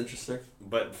 But that's interesting.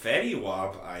 But Fetty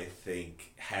Wap, I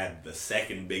think, had the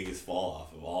second biggest fall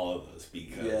off of all of those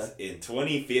because in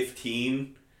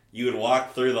 2015, you would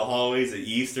walk through the hallways at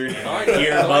Eastern and you'd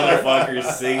hear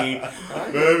motherfuckers singing,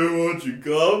 "Baby, won't you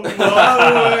come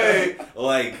my way?"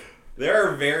 Like, there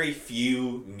are very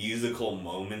few musical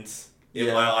moments in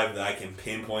my life that I can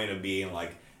pinpoint of being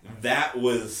like, that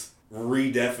was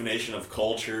redefinition of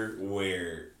culture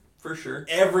where for sure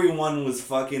everyone was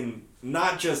fucking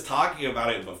not just talking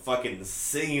about it, but fucking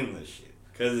singing the shit.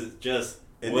 Because it just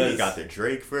and then he got the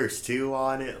Drake verse too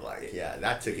on it. Like, yeah,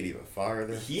 that took it even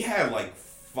farther. He had like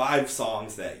 5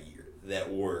 songs that year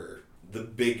that were the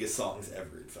biggest songs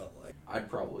ever, it felt like. I'd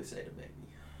probably say DaBaby.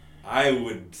 I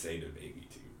would say DaBaby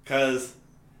too. Because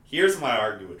here's my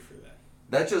argument for that.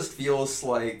 That just feels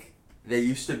like they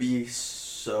used to be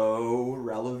so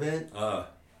relevant.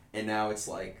 And now it's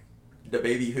like,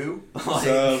 DaBaby who?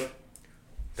 Like,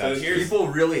 so here's, people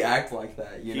really act like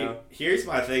that, you know? Here's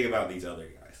my thing about these other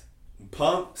guys.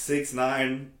 Pump,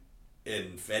 6ix9ine,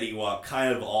 and Fetty Wap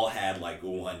kind of all had like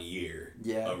 1 year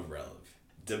of relevance.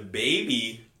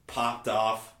 DaBaby popped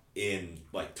off in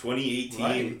like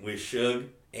 2018 with Suge,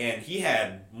 and he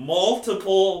had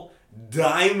multiple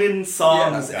diamond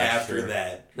songs after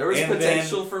that. There was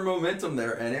potential for momentum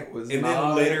there, and it was and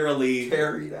not then literally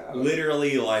carried out.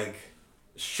 Literally, like,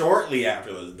 shortly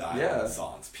after those diamond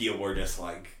songs, people were just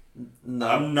like, no.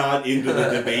 I'm not into the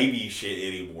DaBaby shit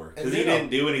anymore. Because he didn't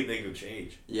do anything to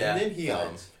change. Yeah. And then he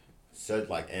said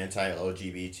like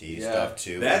anti-LGBT stuff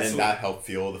too. And then that helped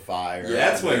fuel the fire. Yeah,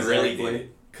 that's what really did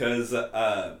it. Because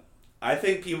I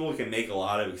think people can make a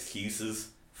lot of excuses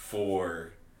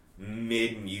for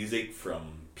mid-music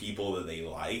from people that they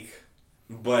like.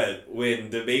 But when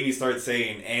DaBaby starts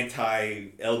saying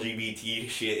anti-LGBT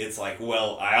shit, it's like,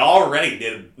 well, I already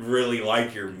did really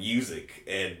like your music,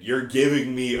 and you're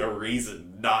giving me a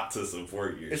reason not to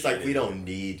support your shit. It's like, we don't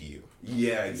need you.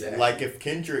 Yeah, exactly. Like, if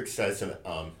Kendrick says some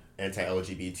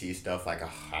anti-LGBT stuff, like,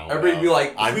 everybody'd be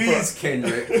like, please,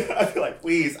 Kendrick. I'd be like,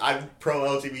 please, I'm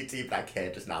pro-LGBT, but I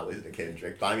can't just not listen to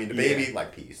Kendrick. But I mean, DaBaby,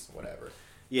 like, peace, whatever.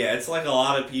 Yeah, it's like a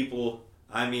lot of people...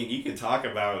 I mean, you can talk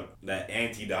about that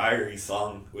Anti-Diary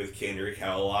song with Kendrick,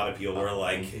 how a lot of people were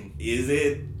like, is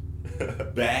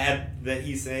it bad that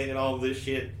he's saying all this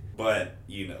shit? But,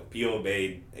 you know, people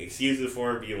made excuses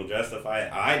for it, people justify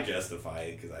it. I justify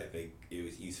it because I think it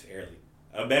was used fairly.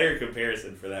 A better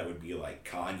comparison for that would be like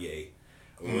Kanye,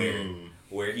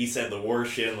 where he said the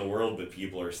worst shit in the world, but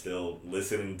people are still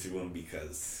listening to him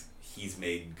because he's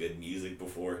made good music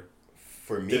before.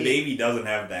 For me, DaBaby doesn't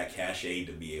have that cachet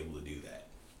to be able to do that.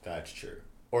 That's true.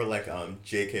 Or like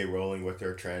J.K. Rowling with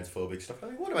her transphobic stuff. I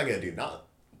mean, what am I gonna do? Not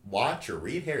watch or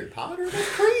read Harry Potter? That's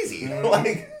crazy.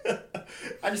 Like,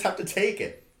 I just have to take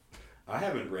it. I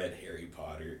haven't read Harry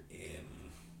Potter in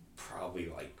probably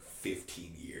like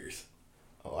 15 years.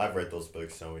 Oh, I've read those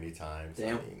books so many times.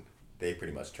 Damn. I mean, they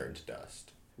pretty much turned to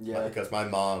dust. Yeah. Because my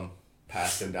mom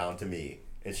passed them down to me,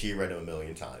 and she read them a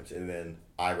million times, and then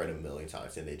I read them a million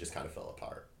times, and they just kind of fell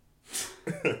apart.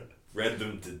 Read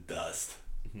them to dust.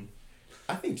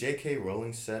 I think J.K.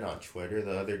 Rowling said on Twitter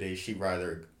the other day she'd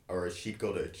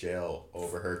go to jail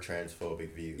over her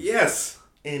transphobic views. Yes!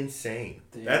 Insane.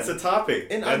 Damn. That's a topic.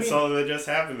 And That's I mean, something that just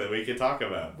happened that we can talk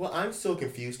about. what I'm so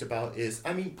confused about is,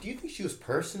 I mean, do you think she was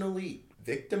personally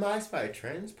victimized by a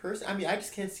trans person? I mean, I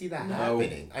just can't see that No.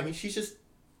 happening. I mean, she's just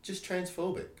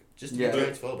transphobic. Just Yeah.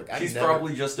 transphobic. She's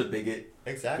probably just a bigot.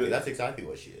 Exactly. That's exactly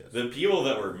what she is. The people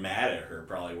that were mad at her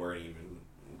probably weren't even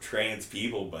trans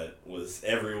people, but was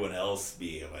everyone else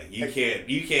being like, you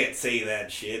can't say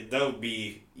that shit. Don't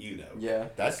be, Yeah.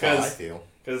 That's how I feel.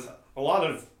 Because a lot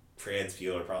of trans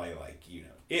people are probably like,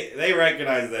 they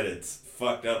recognize that it's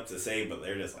fucked up to say, but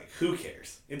they're just like, who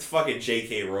cares? It's fucking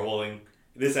J.K. Rowling.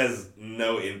 This has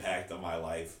no impact on my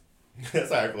life.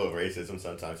 That's how I feel with racism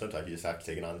sometimes. Sometimes you just have to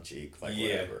take it on the cheek. Like,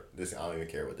 Yeah. whatever. I don't even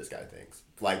care what this guy thinks.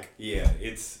 Like, Yeah,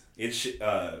 it's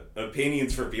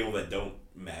opinions for people that don't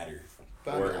matter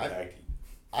But or I mean, impact you.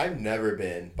 I've never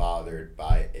been bothered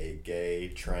by a gay,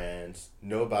 trans,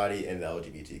 nobody in the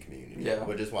LGBT community. Yeah.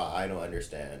 Which is why I don't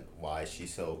understand why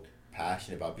she's so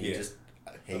passionate about being Yeah. just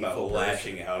a hateful About person.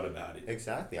 lashing out about it.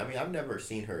 Exactly. I mean, I've never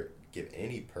seen her give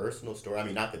any personal story. I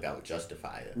mean, not that would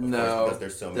justify it. Of No, course, because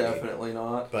there's so many. definitely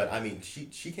not. But I mean, she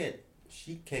can't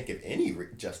give any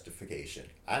justification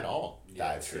at all.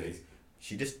 Yeah, That's it's crazy.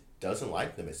 She just doesn't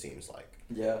like them. It seems like.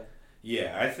 Yeah.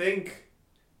 Yeah, I think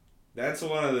that's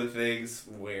one of the things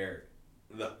where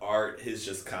the art has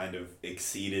just kind of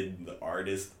exceeded the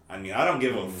artist. I mean, I don't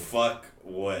give a fuck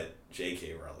what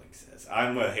J.K. Rowling says.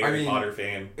 I'm a Harry Potter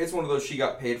fan. It's one of those, she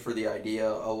got paid for the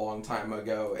idea a long time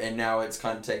ago, and now it's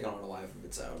kind of taken on a life of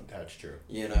its own. That's true.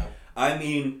 I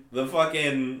mean, the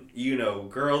fucking,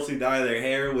 girls who dye their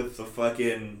hair with the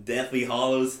fucking Deathly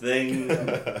Hollows thing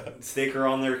sticker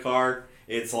on their car.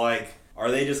 It's like,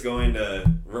 are they just going to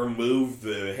remove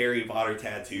the Harry Potter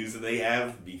tattoos that they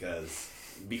have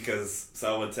because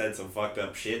someone said some fucked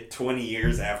up shit 20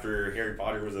 years after Harry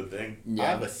Potter was a thing? I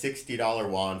have a $60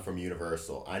 wand from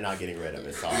Universal. I'm not getting rid of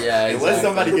it. Sorry. Yeah, Unless exactly.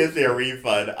 somebody gives me a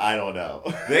refund, I don't know.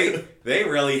 They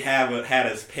really have had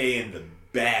us pay in the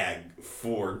bag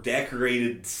for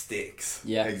decorated sticks.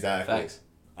 Yeah. Exactly. Facts.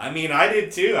 I mean, I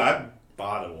did too. I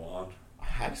bought a wand.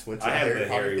 I just went to I a have Harry the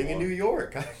Potter Harry thing in wand. New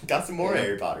York. I got some more Yeah.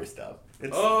 Harry Potter stuff.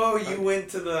 You went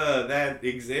to that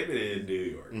exhibit in New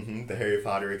York. The Harry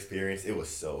Potter experience. It was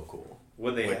so cool.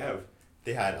 What they Wait. have?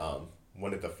 They had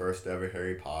one of the first ever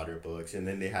Harry Potter books, and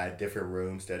then they had different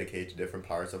rooms dedicated to different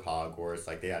parts of Hogwarts.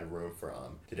 Like they had room for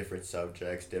the different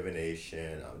subjects,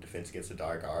 divination, defense against the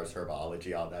dark arts,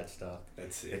 herbology, all that stuff.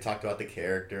 That's They it. talked about the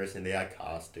characters, and they had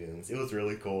costumes. It was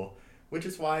really cool, which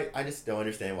is why I just don't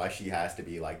understand why she has to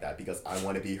be like that, because I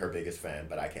want to be her biggest fan,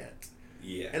 but I can't.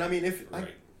 Yeah. And I mean, Right.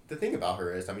 the thing about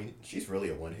her is, I mean, she's really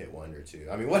a one-hit wonder too.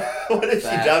 I mean, what has she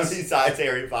Facts. done besides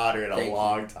Harry Potter in a Thank you.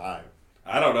 long time?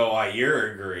 I don't know why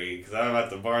you're agreeing, because I'm about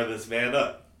to bar this man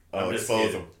up. Oh, I'm just expose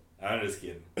kidding. him. I'm just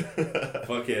kidding.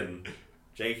 Fucking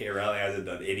J.K. Rowling hasn't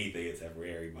done anything except for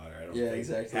Harry Potter, I don't Yeah, think.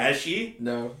 exactly. Has she?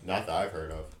 No. Not that I've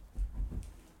heard of.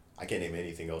 I can't name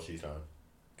anything else she's done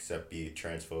except be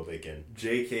transphobic and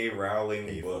J.K. Rowling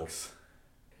Hateful. books.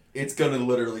 It's gonna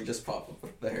literally just pop up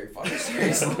with the Harry Potter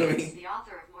series, Louis. The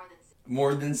author of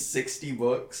More than 60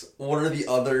 books? What are the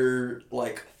other,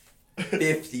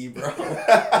 50, bro?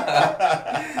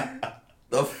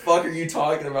 The fuck are you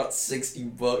talking about 60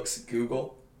 books,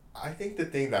 Google? I think the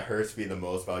thing that hurts me the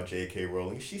most about J.K.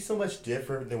 Rowling, she's so much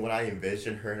different than what I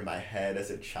envisioned her in my head as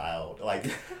a child.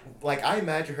 Like I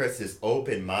imagine her as this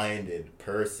open-minded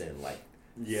person,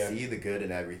 see the good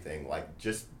in everything,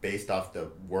 just based off the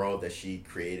world that she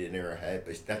created in her head,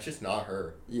 but that's just not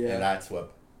her. Yeah. And that's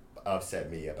what upset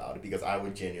me about it, because I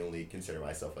would genuinely consider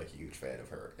myself a huge fan of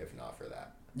her, if not for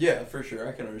that. Yeah, for sure.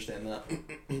 I can understand that.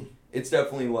 It's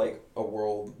definitely a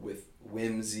world with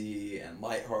whimsy and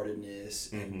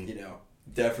lightheartedness, and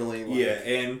definitely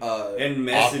And a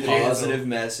messaging. positive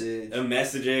message.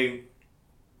 Messaging.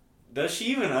 Does she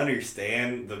even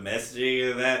understand the messaging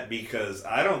of that? Because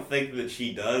I don't think that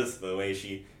she does the way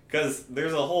she... Because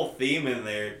there's a whole theme in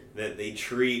there that they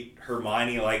treat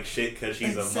Hermione like shit because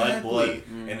she's a mudblood,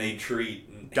 and they treat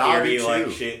Harry Dobby like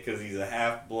too. shit because he's a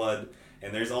half-blood.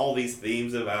 And there's all these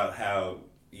themes about how,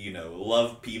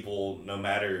 love people no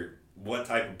matter what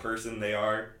type of person they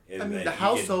are. And I mean, that the you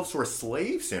house can- elves were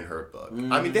slaves in her book.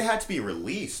 I mean, they had to be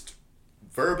released.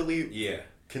 Verbally Yeah.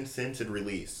 consented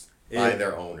release And- by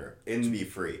their owner and- to be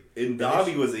free. And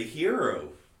Dobby was a hero.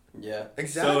 Yeah.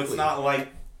 Exactly. So it's not like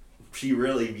she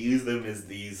really views them as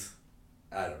these.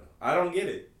 I don't know. I don't get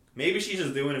it. Maybe she's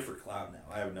just doing it for clout now.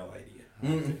 I have no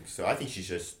idea. So I think she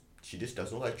just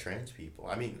doesn't like trans people.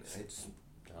 I mean, I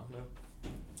don't know.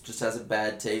 Just has a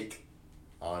bad take.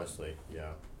 Honestly, yeah.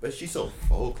 But she's so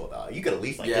vocal about it. You could at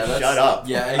least Yeah, just that's- shut up.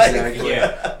 yeah, Like, exactly.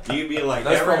 Yeah. You'd be like,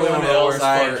 That's probably everyone one of the else worst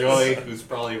but parts. Joy, who's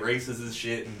probably racist as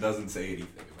shit and doesn't say anything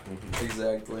about it.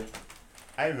 Exactly.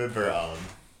 I remember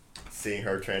seeing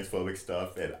her transphobic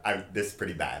stuff, and this is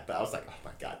pretty bad, but I was like, oh my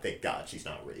god, thank God she's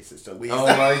not racist. At least. Oh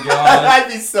my god. I'd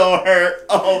be so hurt.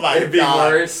 Oh my It'd be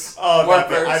god. worse. Oh, More I'd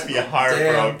be personal.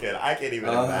 heartbroken. I can't even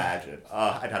Uh. imagine.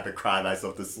 I'd have to cry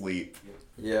myself to sleep.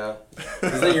 Yeah.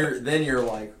 'Cause then you're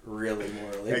like really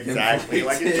morally Exactly.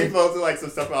 Like if she conflicted. posted like some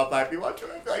stuff about black people, I'd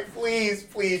be like, please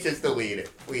just delete it,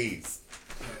 please.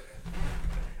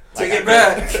 Take Like, it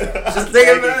back. I'm Just take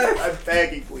it begging- back. I'm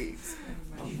begging, please.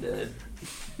 I'm dead.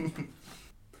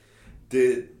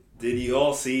 Did you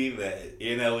all see that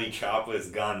NLE Choppa has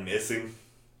gone missing?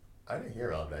 I didn't hear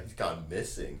about that. He's gone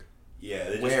missing. Yeah,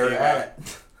 they just Where came at?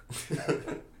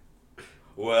 out-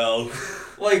 Well,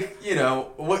 Like, you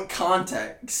know, what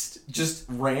context? Just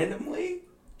randomly?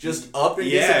 Just up and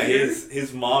yeah, disappear?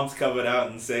 his mom's coming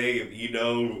out and saying, you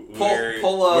know,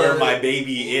 Pull where my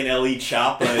baby NLE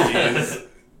Choppa is.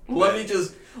 Let me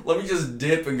just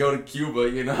dip and go to Cuba,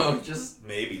 you know? Just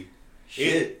Maybe.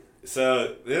 shit.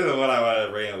 So, this is what I want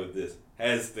to bring up with this.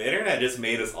 Has the internet just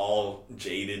made us all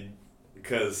jaded?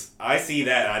 Because I see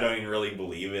that and I don't even really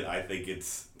believe it. I think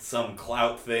it's some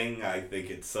clout thing. I think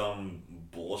it's some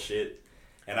bullshit.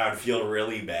 And I would feel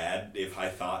really bad if I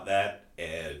thought that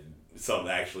and something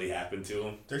actually happened to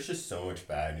him. There's just so much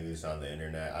bad news on the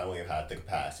internet. I don't even have the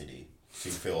capacity to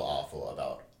feel awful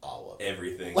about all of it.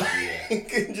 Everything. Like, Yeah. you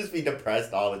can just be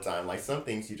depressed all the time. Like some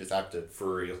things you just have to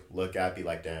For real. look at, be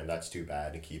like, damn, that's too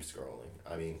bad, and keep scrolling.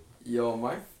 I mean, Yo,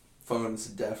 my phone's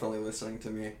definitely listening to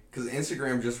me. Because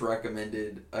Instagram just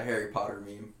recommended a Harry Potter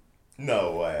meme.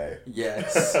 no way.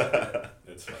 Yes.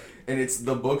 That's funny. And it's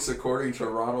the books according to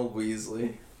Ronald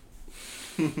Weasley.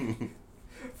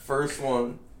 First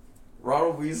one,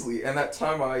 Ronald Weasley, and that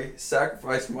time I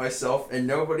sacrificed myself and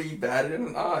nobody batted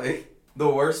an eye. The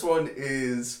worst one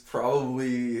is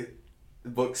probably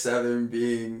book 7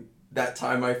 being that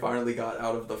time I finally got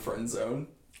out of the friend zone.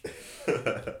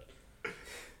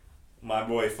 My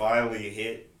boy finally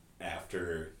hit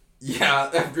after Yeah,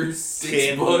 after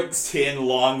 6 books. 10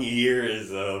 long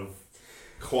years of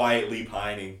quietly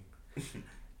pining.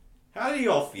 How do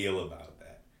y'all feel about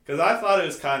that? Because I thought it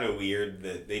was kind of weird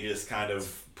that they just kind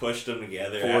of pushed them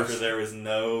together after there was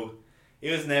no... It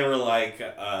was never like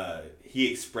he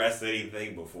expressed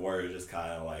anything before. It was just kind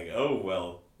of like, oh,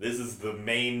 well, this is the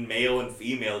main male and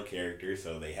female character,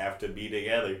 so they have to be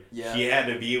together. Yeah. She had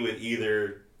to be with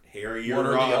either Harry or One or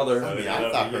the Ron. other. so I mean, it I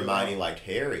ended thought up being Hermione Ron. liked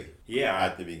Harry Yeah,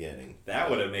 at the beginning. that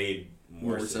would have made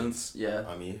more sense. sense. Yeah.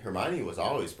 I mean, Hermione was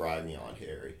always bragging on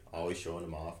Harry, always showing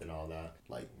him off and all that.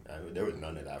 Like, there was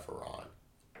none of that for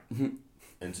Ron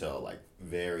until like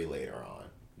very later on.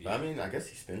 But, I mean, I guess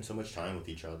he spends so much time with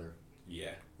each other.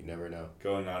 Yeah, You never know.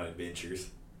 going on adventures.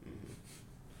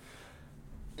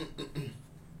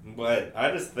 But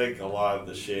I just think a lot of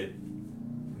the shit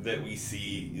that we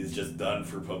see is just done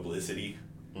for publicity.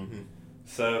 Mm-hmm.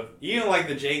 So even like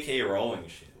the J.K. Rowling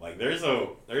shit, like there's a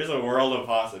world of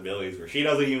possibilities where she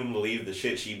doesn't even believe the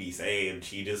shit she be saying.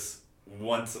 She just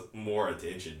wants more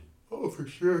attention. Oh, for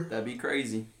sure. That'd be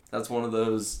crazy. That's one of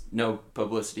those no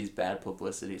publicity's bad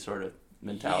publicity sort of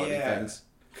mentality things.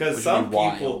 Because Which some would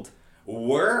be people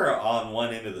were on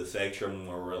one end of the spectrum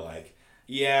where we're like,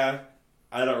 yeah,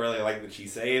 I don't really like that she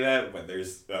say that, but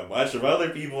there's a bunch of other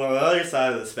people on the other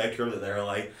side of the spectrum that they're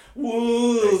like,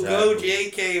 woo, go Exactly.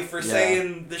 JK for Yeah.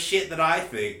 saying the shit that I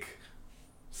think.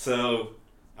 So,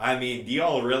 I mean, do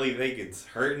y'all really think it's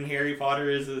hurting Harry Potter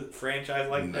as a franchise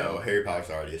like No, that? Harry Potter's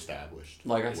already established.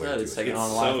 Like I Way said, too it's taking It's on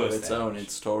a so life of its own. established.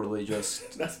 It's totally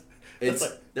just That's it's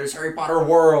like- there's Harry Potter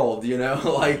World, you know,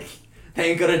 like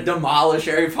they ain't gonna demolish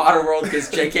Harry Potter World because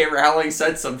J.K. Rowling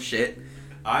said some shit.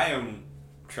 I am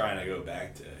trying to go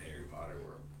back to Harry Potter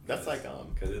World. That's like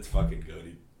Because it's fucking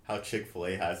goated. how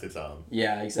Chick-fil-A has its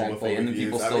Yeah, exactly. homophobic And then views.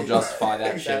 people I still mean, justify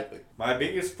that exactly. My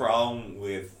biggest problem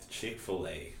with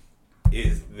Chick-fil-A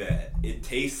is that it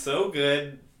tastes so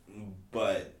good,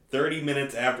 but 30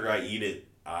 minutes after I eat it,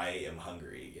 I am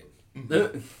hungry again.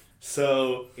 shit.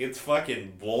 So it's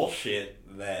fucking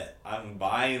bullshit that I'm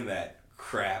buying that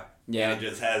crap. Yeah. And it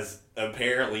just has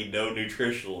apparently no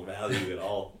nutritional value at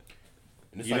all.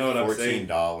 And it's You like know what I'm saying?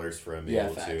 $14 for a meal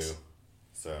facts. too.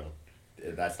 So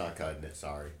that's not cutting it.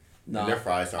 Sorry. No, And their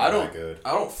fries aren't that good.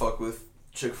 I don't fuck with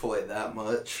Chick-fil-A that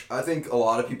much. I think a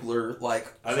lot of people are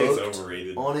like I think it's hooked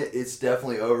overrated. on it. It's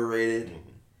definitely overrated.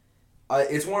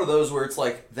 It's one of those where it's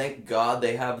like, thank God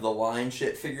they have the line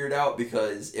shit figured out,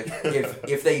 because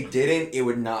if they didn't, it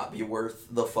would not be worth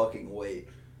the fucking wait.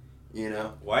 You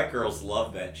know? White girls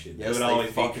love that shit. Yes, They would they always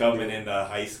be fucking coming do. into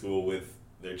high school with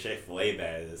their Chick-fil-A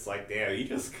badge. It's like, damn, you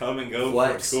just come and go from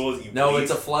Flex. school as you No, please.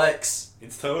 it's a flex.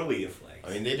 It's totally a flex. I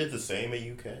mean, they did the same at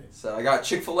UK. So I got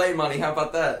Chick-fil-A money. How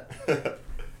about that?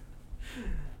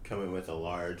 Coming with a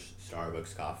large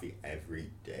Starbucks coffee every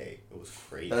day. It was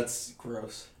crazy. That's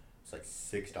gross. It's like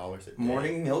 $6 a day.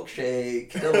 Morning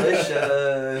milkshake.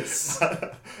 Delicious.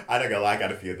 I don't gonna lie, I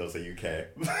got a few of those at UK.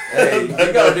 Hey,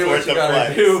 you gotta do what you gotta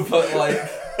Flex. do, but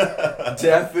like,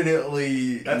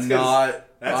 definitely That's 'cause- not.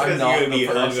 That's I'm because not you're going to the be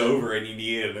person. hungover and you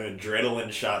need an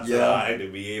adrenaline shot to Yeah. the eye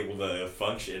to be able to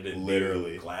function in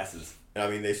Literally. classes. I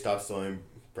mean, they stopped selling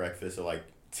breakfast at like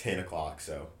 10 o'clock,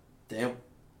 so Damn. it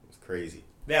was crazy.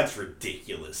 That's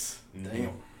ridiculous.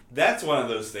 Damn. That's one of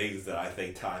those things that I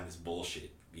think time is bullshit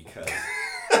because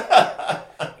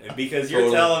you're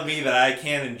Totally. telling me that I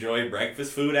can't enjoy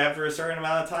breakfast food after a certain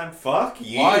amount of time. Fuck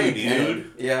you, Why, dude.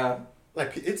 man? Yeah.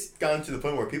 Like, it's gotten to the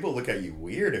point where people look at you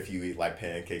weird if you eat like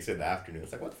pancakes in the afternoon.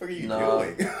 It's like, what the fuck are you No.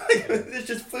 doing? It's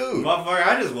just food. Motherfucker,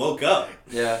 I just woke up.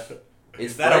 Yeah.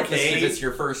 It's Is that breakfast okay? if it's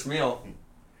your first meal.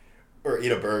 Or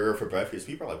eat a burger for breakfast.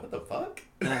 People are like, what the fuck?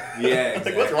 Yeah,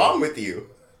 Like, what's wrong with you?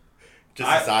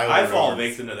 Just silent I fall norms.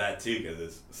 victim to that too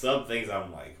because some things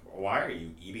I'm like, why are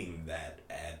you eating that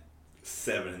at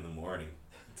 7 in the morning?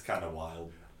 It's kind of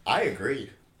wild. I agree.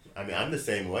 I mean, I'm the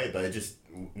same way, but it just,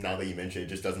 now that you mention it,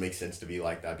 just doesn't make sense to be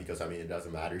like that because, I mean, it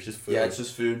doesn't matter. It's just food. Yeah, it's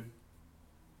just food.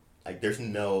 Like, there's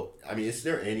no, I mean, is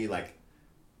there any, like,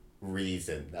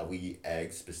 reason that we eat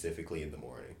eggs specifically in the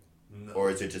morning? No.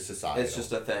 Or is it just societal? It's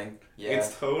just a thing. Yeah.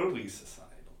 It's totally societal.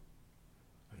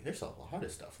 I mean, there's a lot of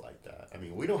stuff like that. I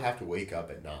mean, we don't have to wake up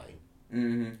at 9.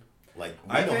 Mm-hmm. Like,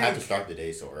 we I don't have think- to start the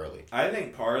day so early. I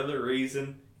think part of the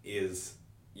reason is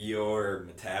your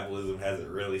metabolism hasn't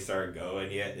really started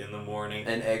going yet in the morning.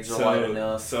 And eggs are light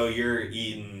enough. So you're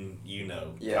eating,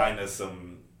 Yeah. kind of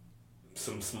some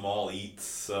small eats,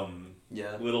 some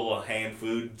Yeah. little hand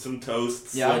food, some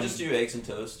toasts. Yeah, I some, just do eggs and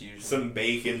toast usually. some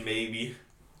bacon maybe.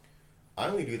 I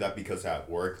only do that because at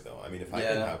work, though. I mean, if I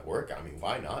Yeah. didn't have work, I mean,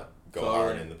 why not go Totally,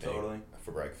 hard in the thing totally.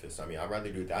 for breakfast? I mean, I'd rather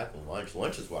do that than lunch.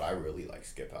 Lunch is what I really, like,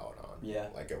 skip out on. Yeah.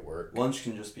 Like, at work. Lunch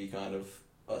can just be kind of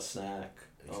a snack.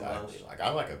 Exactly. Almost. Like, I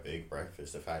like a big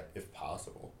breakfast if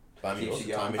possible. But I mean, Keeps most of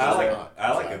you the time going. it's just I like not.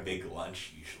 a Exactly. big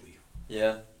lunch usually.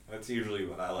 Yeah. That's usually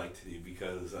what I like to do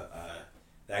because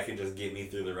that can just get me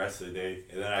through the rest of the day,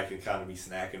 and then I can kind of be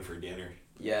snacking for dinner.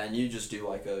 Yeah, and you just do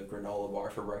like a granola bar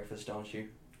for breakfast, don't you?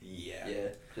 Yeah. Yeah.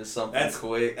 Just something That's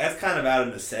quick. That's kind of out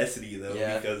of necessity though,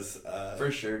 Yeah. because For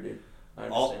sure, dude. I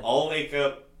I'll understand. wake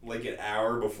up like an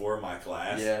hour before my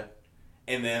class, Yeah.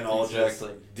 and then I'll Exactly.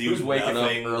 just do Who's waking up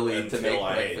nothing early to until make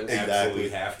I breakfast? absolutely Exactly.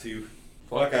 have to.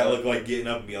 Fuck Fuck, I look like getting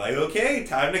up and be like, okay,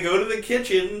 time to go to the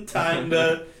kitchen, time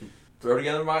to. Throw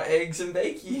together my eggs and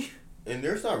bakey. And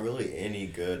there's not really any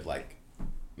good, like,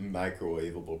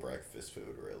 microwavable breakfast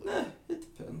food, really. It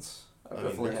depends. I've I mean,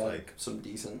 definitely there's, had like- some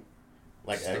decent,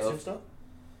 Like eggs Stuff. and stuff?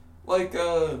 like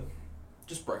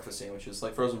just breakfast sandwiches,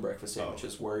 like frozen breakfast Oh.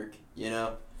 sandwiches work. You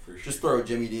know, For sure. just throw a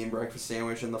Jimmy Dean breakfast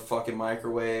sandwich in the fucking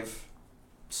microwave.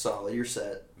 Solid, you're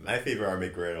set. My favorite are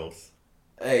McGriddles.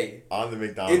 Hey, On the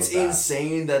McDonald's it's app.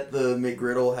 insane that the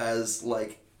McGriddle has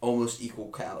like almost equal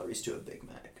calories to a Big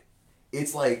Mac.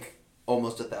 It's like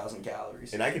almost 1,000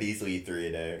 calories. And I could easily eat 3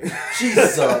 a day.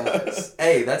 Jesus.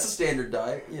 Hey, that's a standard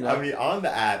diet, you know. I mean, on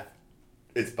the app,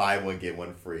 it's buy one, get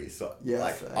one free. So, Yeah,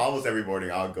 like, facts. almost every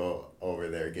morning I'll go over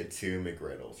there and get 2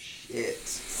 McGriddles. Shit.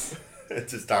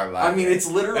 To start I laughing. mean, it's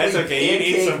literally That's okay, you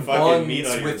need pancake some fucking buns meat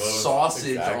on your with bones. sausage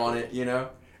Exactly. on it, you know.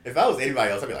 If I was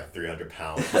anybody else, I'd be like 300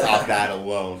 pounds just off that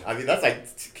alone. I mean, that's like,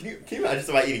 can you imagine just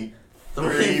about eating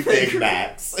 3 Big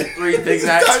Macs? 3 Big To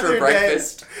Macs start for your day?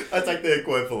 breakfast. That's like the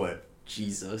equivalent.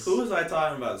 Jesus. Who was I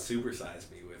talking about Super Size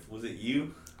Me with? Was it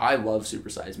you? I love Super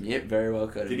Size Me. It very well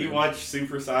could have Did you been. watch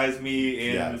Super Size Me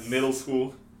in Yes. middle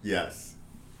school? Yes.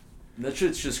 That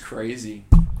shit's just crazy.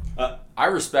 Uh, I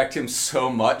respect him so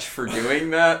much for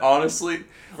doing that, honestly.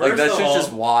 Like, First that of shit's all-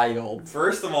 just wild.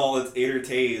 First of all, it's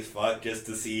entertaining as fuck just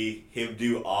to see him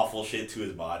do awful shit to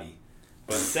his body.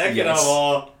 But second Yes. of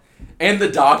all, And the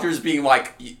doctor's being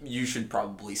like, you should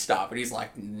probably stop. And he's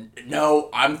like, no,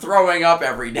 I'm throwing up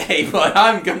every day, but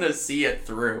I'm gonna see it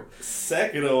through.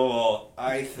 Second of all,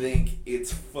 I think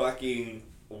it's fucking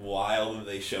wild that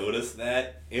they showed us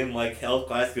that in like health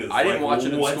class. Cause I didn't watch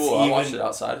it in what's school. I watched it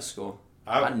outside of school.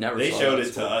 I never They saw showed it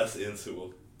it to us in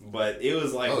school. But it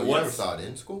was like, Oh, you never saw it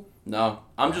in school? No,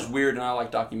 I'm just weird and I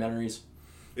like documentaries.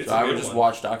 It's So a I would good just one.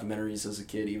 watch documentaries as a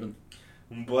kid even.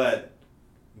 But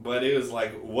it was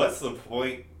like, what's the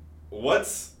point?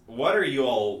 What are you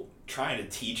all trying to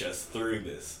teach us through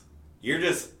this? You're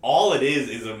just, all it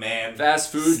is a man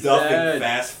Fast food stuffing fed.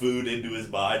 fast food into his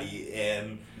body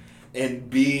and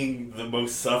being the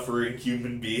most suffering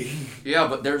human being. Yeah,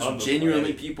 but there's On the genuinely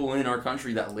planet. people in our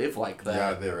country that live like that.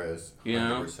 Yeah, there is. You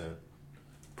know? 100%.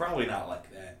 Probably not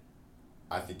like that.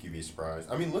 I think you'd be surprised.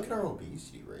 I mean, look at our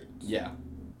obesity rates. Yeah.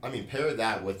 I mean, pair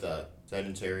that with a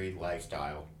sedentary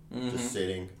lifestyle, Mhm. just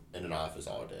sitting in an office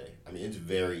all day. I mean, it's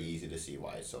very easy to see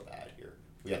why it's so bad here.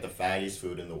 We got the fattiest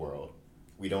food in the world.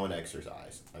 We don't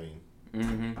exercise. I mean,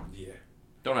 Mm-hmm. Yeah.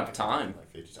 Don't have time like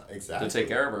 50 times. Exactly. to take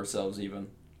care of ourselves even.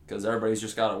 Because everybody's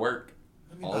just got to work.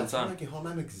 I mean, all by the the time time. I get home,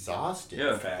 I'm exhausted.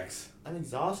 Yeah. Facts. I'm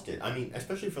exhausted. I mean,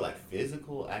 especially for like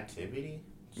physical activity.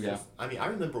 It's Yeah. just- I mean, I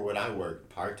remember when I worked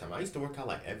part time, I used to work out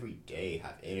like every day,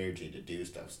 have energy to do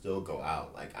stuff, still go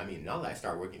out. Like, I mean, now that I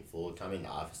start working full time in the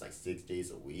office like 6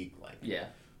 days a week, like, Yeah.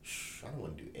 I don't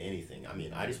want to do anything. I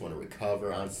mean, I just want to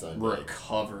recover on Sunday.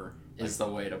 Recover is the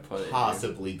way to put it.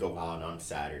 Possibly go out on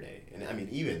Saturday. And I mean,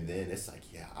 even then, it's like,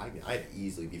 yeah, I mean, I'd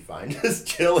easily be fine just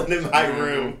chilling in my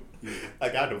room.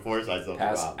 Like, I had to force myself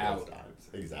Pass to go out out. most times.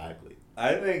 Exactly.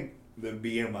 I think the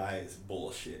BMI is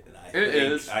bullshit. And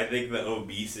I think the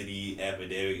obesity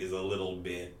epidemic is a little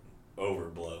bit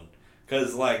overblown.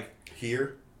 Because, like,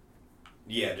 Here,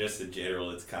 yeah, just in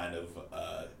general, it's kind of,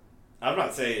 I'm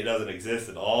not saying it doesn't exist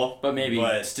at all. But maybe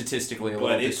but, statistically a but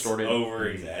little it's distorted.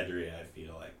 over-exaggerated, I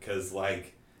feel like. Because,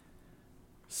 like,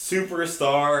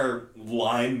 superstar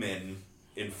linemen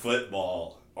in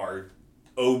football are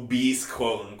obese,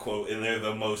 quote-unquote, and they're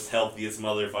the most healthiest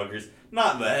motherfuckers.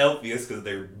 Not the healthiest because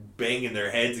they're banging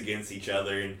their heads against each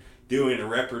other and doing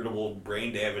irreparable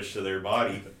brain damage to their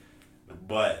body.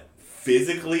 But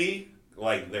physically,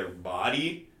 like, their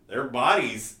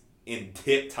body's in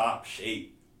tip-top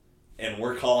shape. And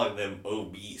we're calling them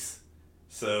obese.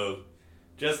 So,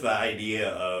 just the idea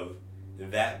of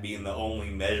that being the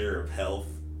only measure of health,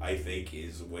 I think,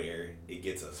 is where it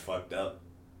gets us fucked up.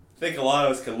 I think a lot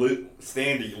of us can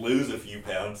stand to lose a few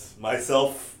pounds,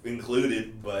 myself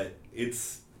included, but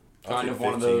it's... Kind I'll of take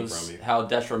one of 15 those, from you. how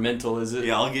detrimental is it?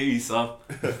 Yeah, I'll give you some.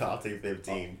 I'll take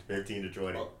 15 to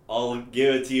 20. I'll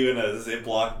give it to you in a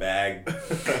Ziploc bag.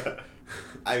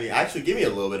 I mean, actually, give me a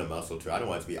little bit of muscle, too. I don't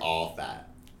want it to be all fat.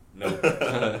 Nope.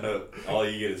 Nope. All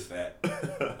you get is fat.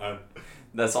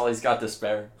 That's all he's got to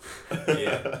spare.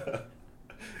 Yeah.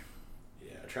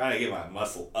 Yeah, trying to get my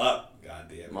muscle up,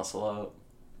 goddamn. Muscle up.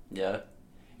 Yeah.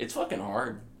 It's fucking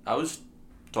hard. I was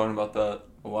talking about that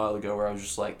a while ago where I was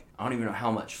just like, I don't even know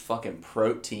how much fucking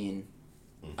protein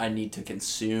I need to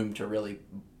consume to really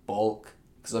bulk.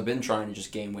 Because I've been trying to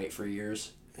just gain weight for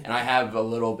years. And I have a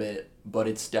little bit, but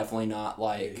it's definitely not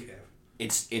like...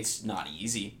 It's not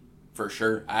easy, for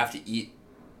sure. I have to eat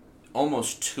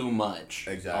almost too much,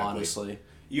 Exactly. honestly.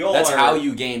 Y'all That's are, how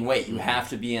you gain weight. You have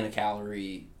to be in a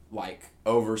calorie, like,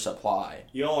 oversupply.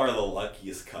 Y'all are the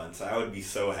luckiest cunts. I would be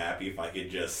so happy if I could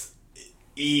just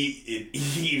eat and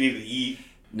eat and eat.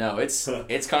 No, it's kind of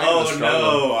a Oh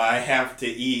struggle. no, I have to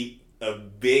eat a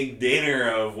big dinner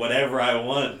of whatever I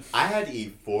want. I had to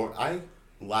eat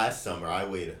last summer,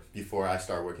 before I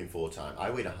started working full time, I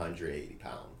weighed 180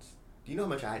 pounds. Do you know how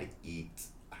much I had to eat?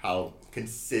 How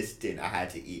consistent I had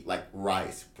to eat, like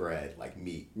rice, bread, like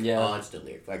meat,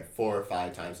 constantly, like 4 or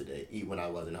 5 times a day. Eat when I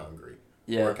wasn't hungry.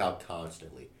 Yeah. Work out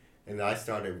constantly. And then I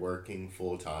started working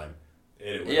full time.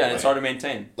 And And it's hard to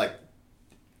maintain. Like,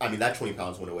 I mean, that 20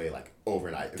 pounds went away like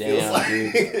overnight. It Damn, feels like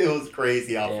dude. it was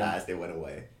crazy how Damn. fast it went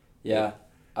away. Yeah.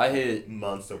 I hit...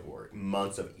 Months of work,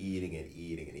 months of eating and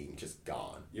eating and eating, just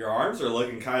gone. Your arms are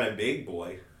looking kind of big,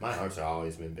 boy. My arms have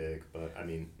always been big, but I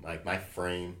mean, like my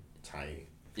frame, tiny.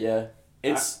 Yeah.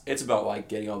 It's about, like,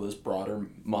 getting all those broader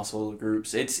muscle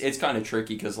groups. It's kind of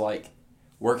tricky because, like,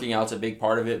 working out's a big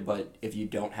part of it, but if you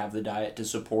don't have the diet to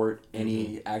support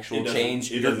any actual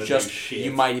change, it you're doesn't just... do shit.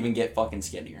 You might even get fucking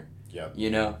skinnier. Yep. You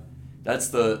know? That's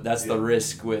the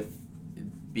risk with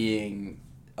being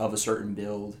of a certain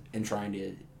build and trying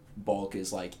to bulk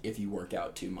is, like, if you work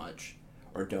out too much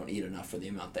or don't eat enough for the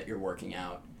amount that you're working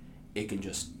out, it can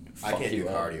just I fuck can't do you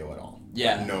up. cardio at all.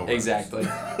 Yeah, Like, no exactly.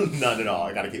 None at all.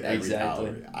 I gotta keep every Exactly.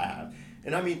 calorie I have.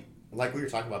 And I mean, like we were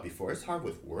talking about before, it's hard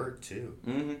with work too.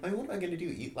 Mm-hmm. I mean, what am I gonna do?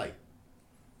 Eat like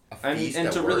a And feast and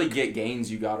at to work? really get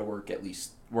gains, you got to work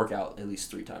out at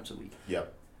least 3 times a week.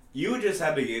 Yep. You would just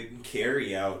have to get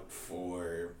carry out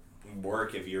for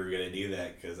work if you were gonna do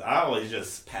that, because I always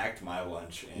just packed my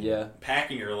lunch. And Yeah.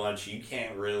 packing your lunch, you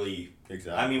can't really.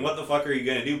 Exactly. I mean, what the fuck are you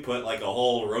gonna do? Put like a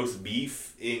whole roast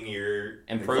beef in your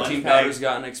And lunch protein bag? powder's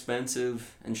gotten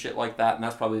expensive and shit like that, and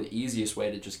that's probably the easiest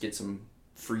way to just get some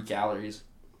free calories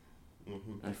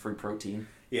and free protein.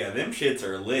 Yeah, them shits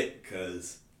are lit,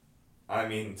 because, I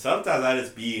mean, sometimes I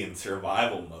just be in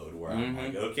survival mode where I'm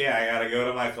like, okay, I gotta go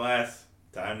to my class,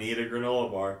 time to eat a granola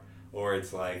bar. Or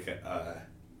it's like,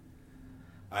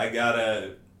 I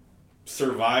gotta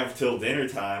survive till dinner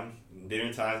time.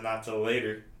 Dinner time's not till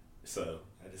later, so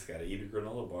I just gotta eat a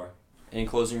granola bar. Any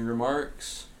closing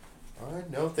remarks? All right,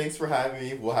 no, thanks for having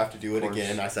me. We'll have to do it course.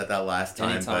 again. I said that last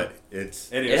time, Anytime. but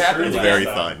it's And It happens it's true very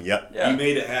last time. fun. Yep. Yeah. You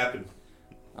made it happen.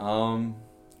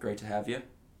 Great to have you.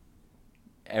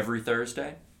 Every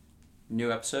Thursday,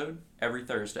 new episode every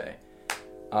Thursday.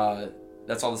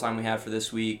 That's all the time we have for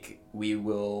this week. We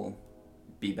will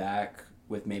be back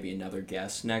with maybe another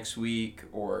guest next week,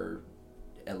 or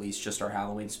at least just our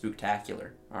Halloween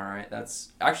spooktacular. All right,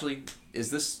 that's actually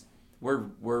we're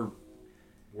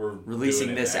releasing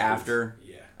doing it this backwards. after.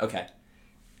 Yeah. Okay.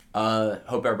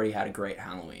 Hope everybody had a great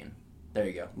Halloween. There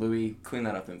you go, Louis. Clean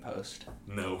that up in post.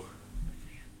 No.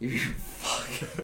 You fuck.